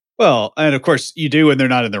 but... Well, and of course you do when they're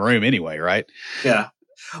not in the room anyway, right? Yeah.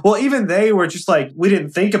 Well, even they were just we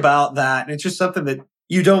didn't think about that. And it's just something that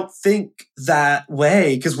you don't think that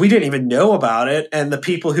way because we didn't even know about it. And the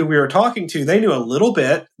people who we were talking to, they knew a little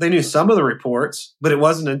bit. They knew some of the reports, but it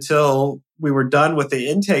wasn't until we were done with the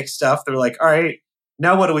intake stuff. They're all right,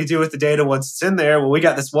 now what do we do with the data once it's in there? Well, we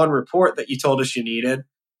got this one report that you told us you needed.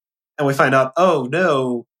 And we find out, oh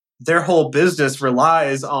no, their whole business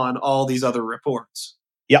relies on all these other reports.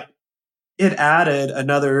 Yep. It added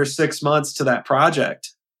another 6 months to that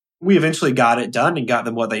project. We eventually got it done and got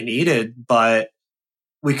them what they needed, but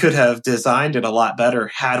we could have designed it a lot better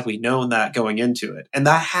had we known that going into it. And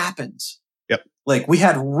that happens. Yep. We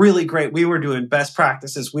had we were doing best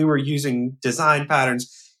practices. We were using design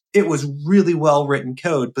patterns. It was really well written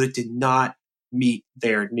code, but it did not meet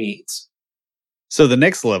their needs. So the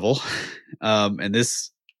next level, and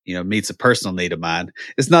this meets a personal need of mine.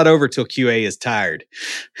 It's not over till QA is tired.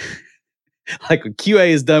 Like when QA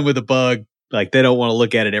is done with a bug, like they don't want to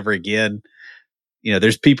look at it ever again.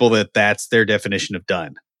 There's people that's their definition of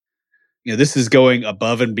done. This is going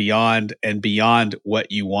above and beyond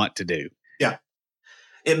what you want to do. Yeah.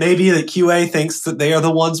 It may be that QA thinks that they are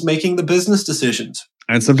the ones making the business decisions.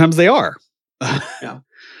 And sometimes they are. Yeah.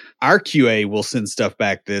 Our QA will send stuff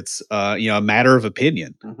back that's, a matter of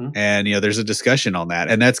opinion. Mm-hmm. And, there's a discussion on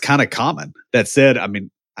that. And that's kind of common. That said, I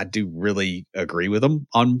mean, I do really agree with them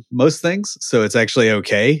on most things. So it's actually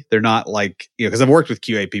okay. They're not like, because I've worked with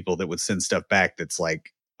QA people that would send stuff back that's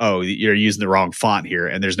like, oh, you're using the wrong font here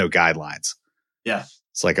and there's no guidelines. Yeah.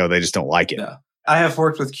 It's like, oh, they just don't like it. Yeah. I have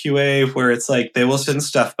worked with QA where it's like they will send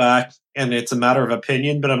stuff back and it's a matter of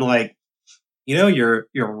opinion, but I'm like, you're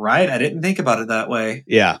right. I didn't think about it that way.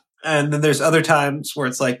 Yeah. And then there's other times where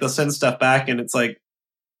it's like they'll send stuff back and it's like,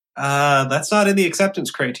 that's not in the acceptance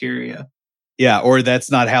criteria. Yeah, or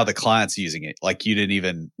that's not how the client's using it. Like you didn't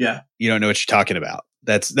even, you don't know what you're talking about.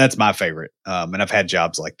 That's my favorite. And I've had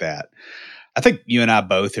jobs like that. I think you and I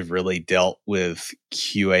both have really dealt with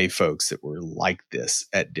QA folks that were like this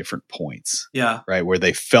at different points. Yeah. Right. Where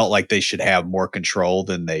they felt like they should have more control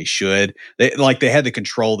than they should. They had the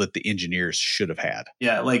control that the engineers should have had.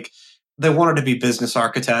 Yeah. Like they wanted to be business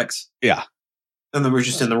architects. Yeah. And they were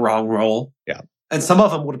just in the wrong role. Yeah. And some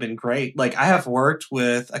of them would have been great. Like I have worked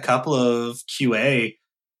with a couple of QA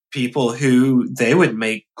people who they would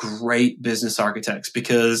make great business architects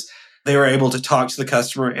because they were able to talk to the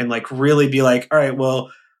customer and like really be like, all right,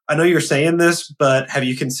 well, I know you're saying this, but have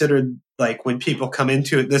you considered like when people come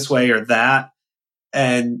into it this way or that?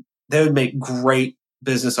 And they would make great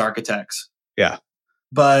business architects. Yeah.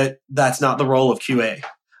 But that's not the role of QA.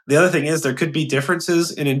 The other thing is there could be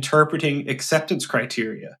differences in interpreting acceptance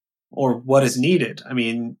criteria or what is needed. I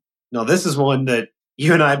mean, no, this is one that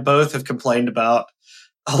you and I both have complained about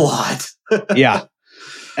a lot. Yeah.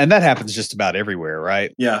 And that happens just about everywhere,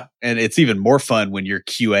 right? Yeah. And it's even more fun when your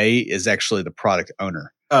QA is actually the product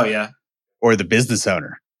owner. Oh, yeah. Or the business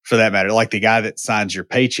owner, for that matter. Like the guy that signs your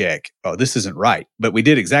paycheck. Oh, this isn't right. But we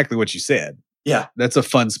did exactly what you said. Yeah. That's a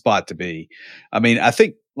fun spot to be. I mean, I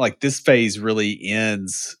think like this phase really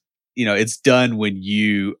ends, it's done when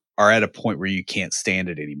you are at a point where you can't stand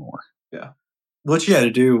it anymore. Yeah. What you got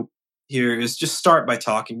to do here is just start by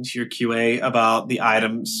talking to your QA about the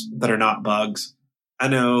items that are not bugs. I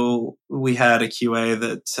know we had a QA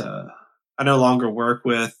that I no longer work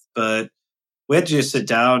with, but we had to just sit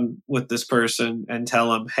down with this person and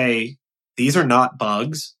tell them, hey, these are not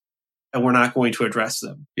bugs and we're not going to address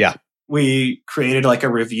them. Yeah. We created like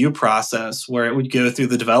a review process where it would go through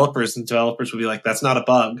the developers and developers would be like, that's not a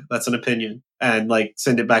bug, that's an opinion, and like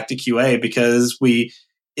send it back to QA because we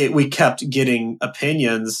kept getting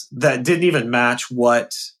opinions that didn't even match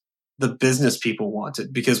what the business people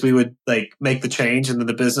wanted, because we would like make the change and then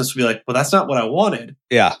the business would be like, well, that's not what I wanted.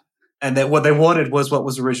 Yeah. And that what they wanted was what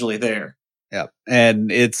was originally there. Yeah.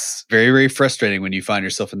 And it's very, very frustrating when you find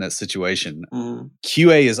yourself in that situation. Mm.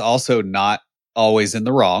 QA is also not always in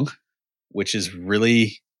the wrong, which is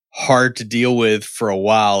really hard to deal with for a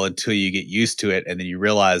while until you get used to it. And then you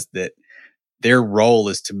realize that their role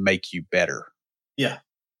is to make you better. Yeah.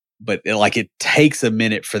 But it takes a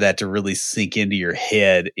minute for that to really sink into your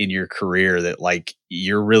head in your career that like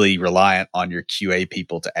you're really reliant on your QA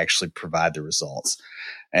people to actually provide the results.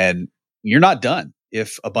 And you're not done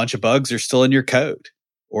if a bunch of bugs are still in your code,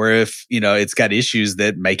 or if, it's got issues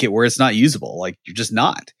that make it where it's not usable. Like you're just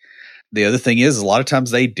not. The other thing is a lot of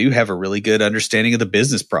times they do have a really good understanding of the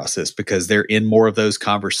business process because they're in more of those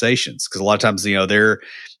conversations. Because a lot of times, they're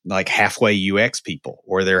like halfway UX people,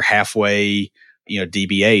 or they're halfway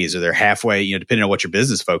DBAs, or they're halfway, depending on what your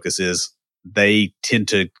business focus is, they tend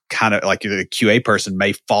to kind of like the QA person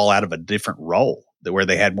may fall out of a different role where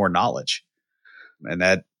they had more knowledge. And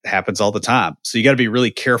that happens all the time. So you got to be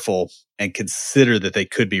really careful and consider that they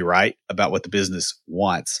could be right about what the business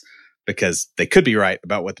wants, because they could be right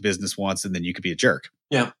about what the business wants. And then you could be a jerk.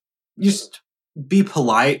 Yeah. Just be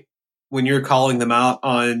polite when you're calling them out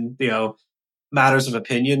on, matters of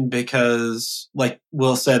opinion, because like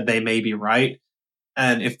Will said, they may be right.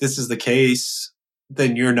 And if this is the case,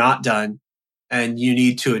 then you're not done and you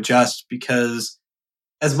need to adjust, because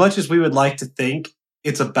as much as we would like to think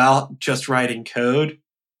it's about just writing code,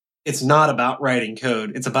 it's not about writing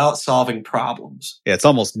code. It's about solving problems. Yeah, it's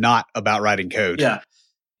almost not about writing code. Yeah.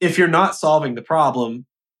 If you're not solving the problem,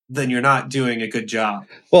 then you're not doing a good job.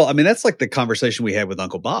 Well, I mean, that's like the conversation we had with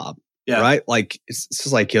Uncle Bob. Yeah. Right? Like, it's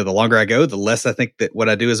just like, the longer I go, the less I think that what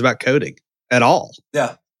I do is about coding at all.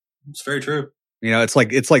 Yeah. It's very true. It's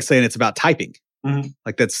like saying it's about typing. Mm-hmm.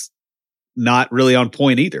 Like that's not really on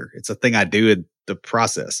point either. It's a thing I do in the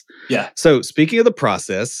process. Yeah. So speaking of the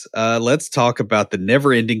process, let's talk about the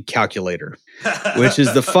never-ending calculator, which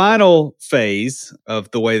is the final phase of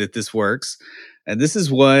the way that this works. And this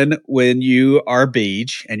is one when you are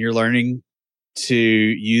Beej and you're learning to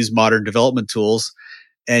use modern development tools,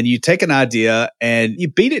 and you take an idea and you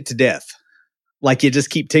beat it to death. Like you just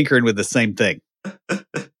keep tinkering with the same thing.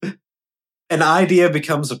 An idea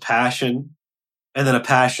becomes a passion, and then a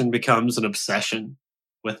passion becomes an obsession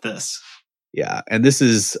with this. Yeah. And this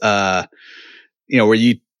is, where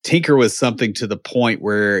you tinker with something to the point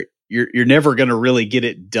where you're never going to really get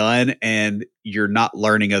it done, and you're not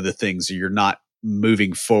learning other things, or you're not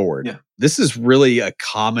moving forward. Yeah. This is really a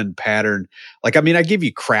common pattern. Like, I mean, I give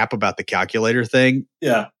you crap about the calculator thing.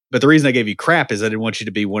 Yeah. But the reason I gave you crap is I didn't want you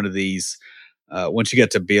to be one of these, once you get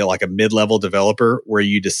to be like a mid-level developer where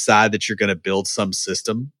you decide that you're going to build some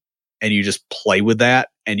system and you just play with that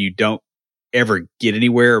and you don't ever get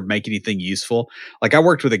anywhere or make anything useful. Like I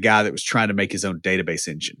worked with a guy that was trying to make his own database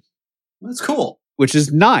engine. That's cool. Which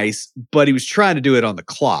is nice, but he was trying to do it on the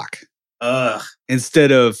clock. Ugh.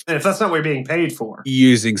 Instead of... And if that's not what you're being paid for.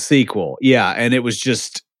 Using SQL. Yeah. And it was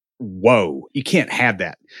just, whoa, you can't have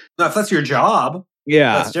that. No, if that's your job,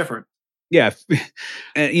 that's different. Yeah.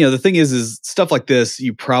 And, the thing is stuff like this,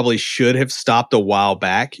 you probably should have stopped a while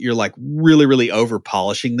back. You're like really, really over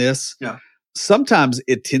polishing this. Yeah. Sometimes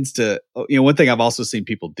it tends to, one thing I've also seen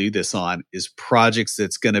people do this on is projects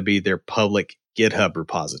that's going to be their public GitHub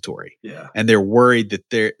repository. Yeah. And they're worried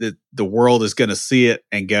that the world is going to see it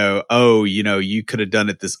and go, oh, you could have done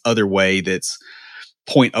it this other way that's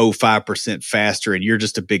 0.05% faster and you're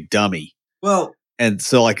just a big dummy. Well, and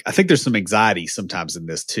so I think there's some anxiety sometimes in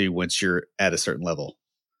this too, once you're at a certain level.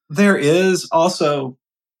 There is also,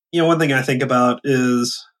 one thing I think about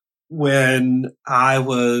is when I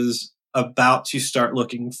was about to start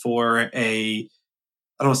looking for I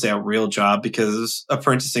don't want to say a real job, because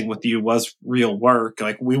apprenticing with you was real work.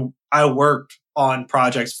 I worked on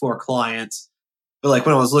projects for clients, but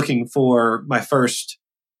when I was looking for my first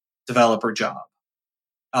developer job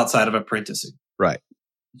outside of apprenticing, right?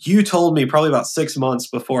 You told me probably about 6 months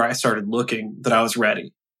before I started looking that I was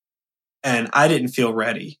ready, and I didn't feel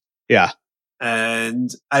ready. Yeah.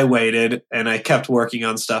 And I waited and I kept working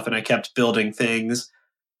on stuff and I kept building things.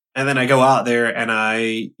 And then I go out there and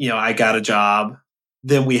I got a job.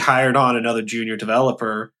 Then we hired on another junior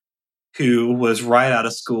developer who was right out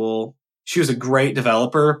of school. She was a great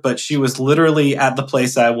developer, but she was literally at the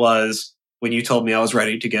place I was when you told me I was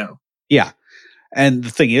ready to go. Yeah. And the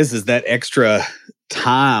thing is that extra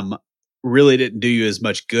time really didn't do you as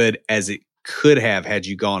much good as it could have had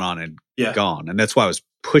you gone on and gone. And that's why I was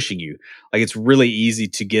pushing you. It's really easy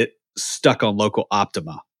to get stuck on local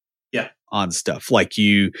optima. On stuff like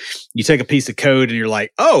you take a piece of code and you're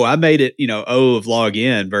like, oh, I made it, O of log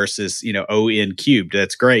n versus, O n cubed.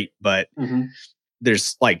 That's great. But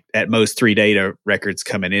there's at most 3 data records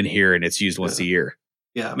coming in here and it's used once a year.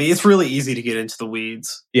 Yeah. I mean, it's really easy to get into the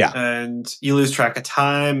weeds. Yeah. And you lose track of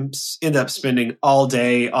time, end up spending all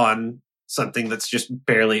day on something that's just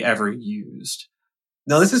barely ever used.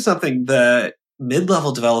 Now, this is something that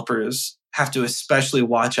mid-level developers have to especially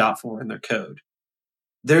watch out for in their code.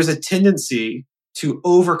 There's a tendency to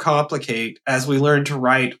overcomplicate as we learn to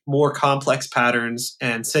write more complex patterns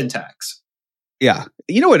and syntax. Yeah.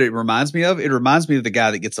 You know what it reminds me of? It reminds me of the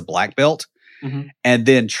guy that gets a black belt and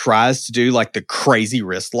then tries to do the crazy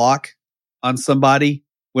wrist lock on somebody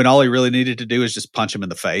when all he really needed to do is just punch him in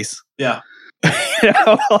the face. Yeah.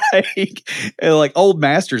 Like old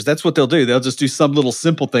masters, that's what they'll do. They'll just do some little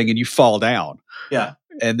simple thing and you fall down. Yeah.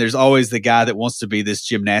 And there's always the guy that wants to be this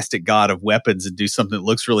gymnastic god of weapons and do something that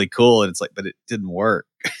looks really cool. And it's but it didn't work.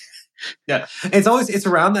 Yeah. It's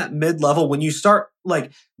around that mid-level when you start,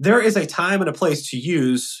 there is a time and a place to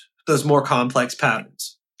use those more complex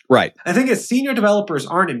patterns. Right. I think as senior developers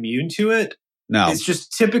aren't immune to it. No. It's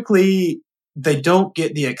just typically they don't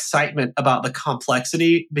get the excitement about the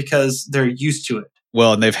complexity because they're used to it.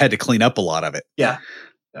 Well, and they've had to clean up a lot of it. Yeah.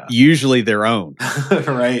 Usually their own.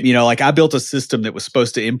 Right. I built a system that was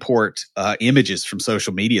supposed to import images from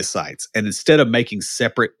social media sites. And instead of making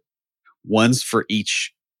separate ones for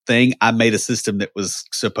each thing, I made a system that was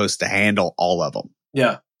supposed to handle all of them.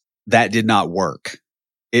 Yeah. That did not work.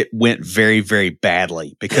 It went very, very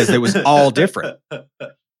badly because it was all different.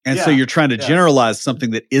 And so you're trying to generalize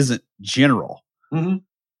something that isn't general. Mm-hmm.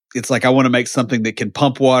 It's I want to make something that can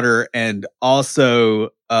pump water and also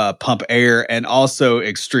pump air and also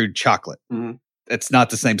extrude chocolate. Mm-hmm. It's not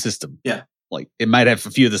the same system. Yeah. It might have a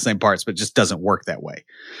few of the same parts, but it just doesn't work that way.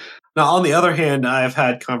 Now, on the other hand, I've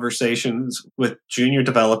had conversations with junior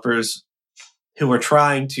developers who are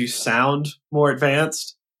trying to sound more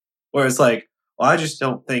advanced, where it's like, well, I just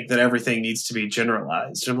don't think that everything needs to be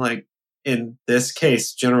generalized. I'm like, in this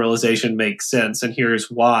case, generalization makes sense, and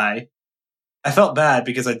here's why. I felt bad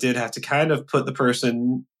because I did have to kind of put the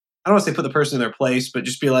person, I don't want to say put the person in their place, but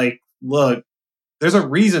just be like, look, there's a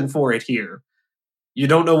reason for it here. You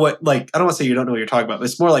don't know what, like, I don't want to say you don't know what you're talking about, but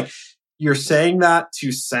it's more like you're saying that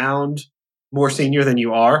to sound more senior than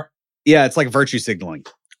you are. Yeah, it's like virtue signaling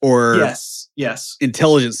or yes,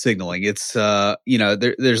 intelligence signaling. It's,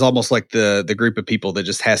 there's almost like the group of people that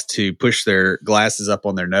just has to push their glasses up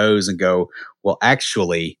on their nose and go, well,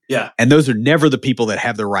 actually, yeah. And those are never the people that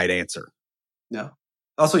have the right answer. No.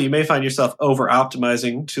 Also, you may find yourself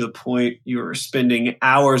over-optimizing to the point you're spending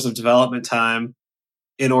hours of development time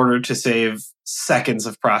in order to save seconds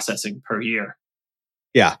of processing per year.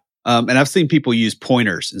 Yeah. And I've seen people use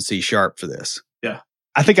pointers in C# for this. Yeah.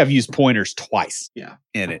 I think I've used pointers twice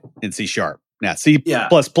in C#. Now, C++,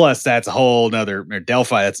 that's a whole nother, or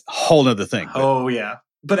Delphi, that's a whole nother thing. Oh, yeah.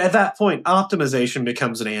 But at that point, optimization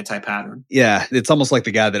becomes an anti-pattern. Yeah, it's almost like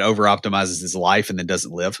the guy that over-optimizes his life and then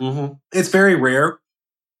doesn't live. Mm-hmm. It's very rare.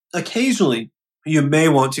 Occasionally, you may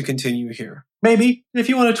want to continue here. Maybe if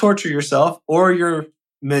you want to torture yourself or your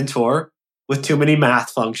mentor with too many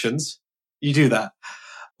math functions, you do that.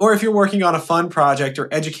 Or if you're working on a fun project or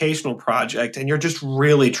educational project and you're just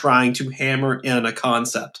really trying to hammer in a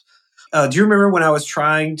concept. Do you remember when I was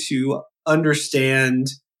trying to understand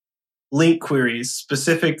link queries,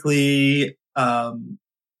 specifically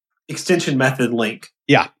extension method link?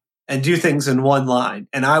 Yeah. And do things in one line.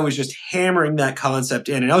 And I was just hammering that concept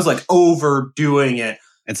in, and I was like overdoing it.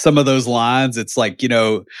 And some of those lines, it's like,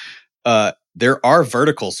 there are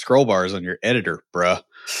vertical scroll bars on your editor, bruh.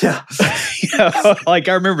 Yeah. Like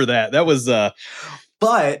I remember that. That was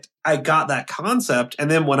But I got that concept, and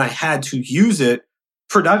then when I had to use it,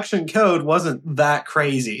 production code wasn't that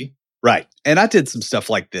crazy. Right. And I did some stuff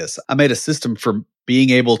like this. I made a system for being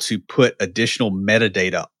able to put additional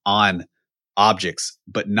metadata on objects,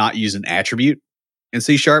 but not use an attribute in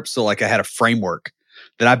C#. So like I had a framework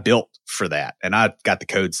that I built for that, and I got the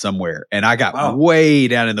code somewhere, and I got way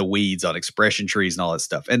down in the weeds on expression trees and all that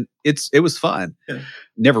stuff. And it was fun. Yeah.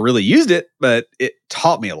 Never really used it, but it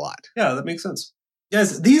taught me a lot. Yeah, that makes sense.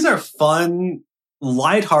 Yes, these are fun,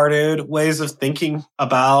 lighthearted ways of thinking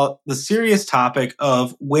about the serious topic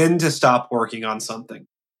of when to stop working on something.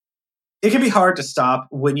 It can be hard to stop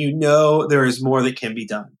when you know there is more that can be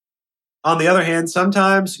done. On the other hand,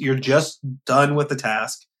 sometimes you're just done with the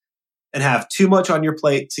task and have too much on your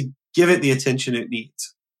plate to give it the attention it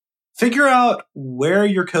needs. Figure out where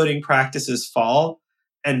your coding practices fall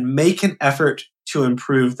and make an effort to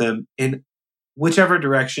improve them in whichever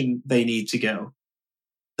direction they need to go.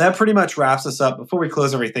 That pretty much wraps us up. Before we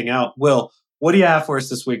close everything out, Will, what do you have for us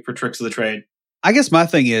this week for Tricks of the Trade? I guess my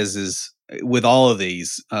thing is with all of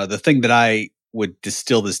these, the thing that I would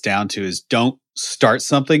distill this down to is don't start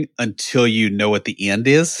something until you know what the end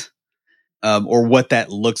is, or what that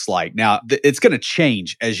looks like. Now, it's going to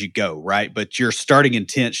change as you go, right? But your starting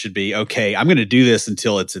intent should be, okay, I'm going to do this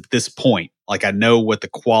until it's at this point. Like I know what the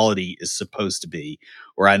quality is supposed to be,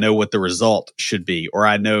 or I know what the result should be, or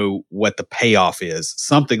I know what the payoff is,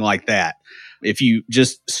 something like that. If you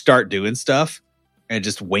just start doing stuff and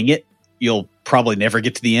just wing it, you'll probably never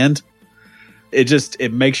get to the end.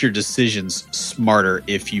 It makes your decisions smarter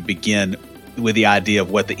if you begin with the idea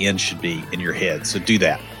of what the end should be in your head. So do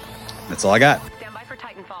that. That's all I got. Stand by for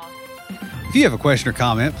Titanfall. If you have a question or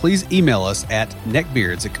comment, please email us at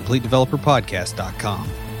neckbeards@CompleteDeveloperPodcast.com.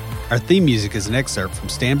 Our theme music is an excerpt from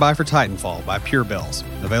Stand By for Titanfall by Pure Bells,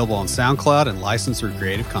 available on SoundCloud and licensed through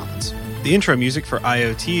Creative Commons. The intro music for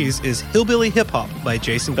IoTs is Hillbilly Hip Hop by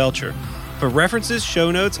Jason Belcher. For references, show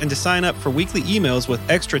notes, and to sign up for weekly emails with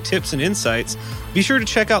extra tips and insights, be sure to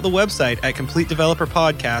check out the website at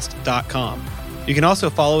CompleteDeveloperPodcast.com. You can also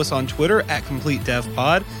follow us on Twitter at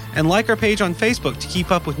CompleteDevPod and like our page on Facebook to keep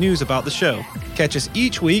up with news about the show. Catch us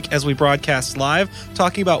each week as we broadcast live,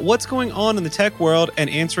 talking about what's going on in the tech world and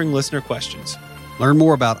answering listener questions. Learn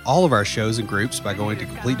more about all of our shows and groups by going to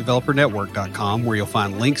CompleteDeveloperNetwork.com, where you'll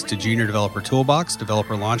find links to Junior Developer Toolbox,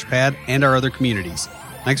 Developer Launchpad, and our other communities.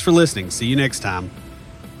 Thanks for listening. See you next time.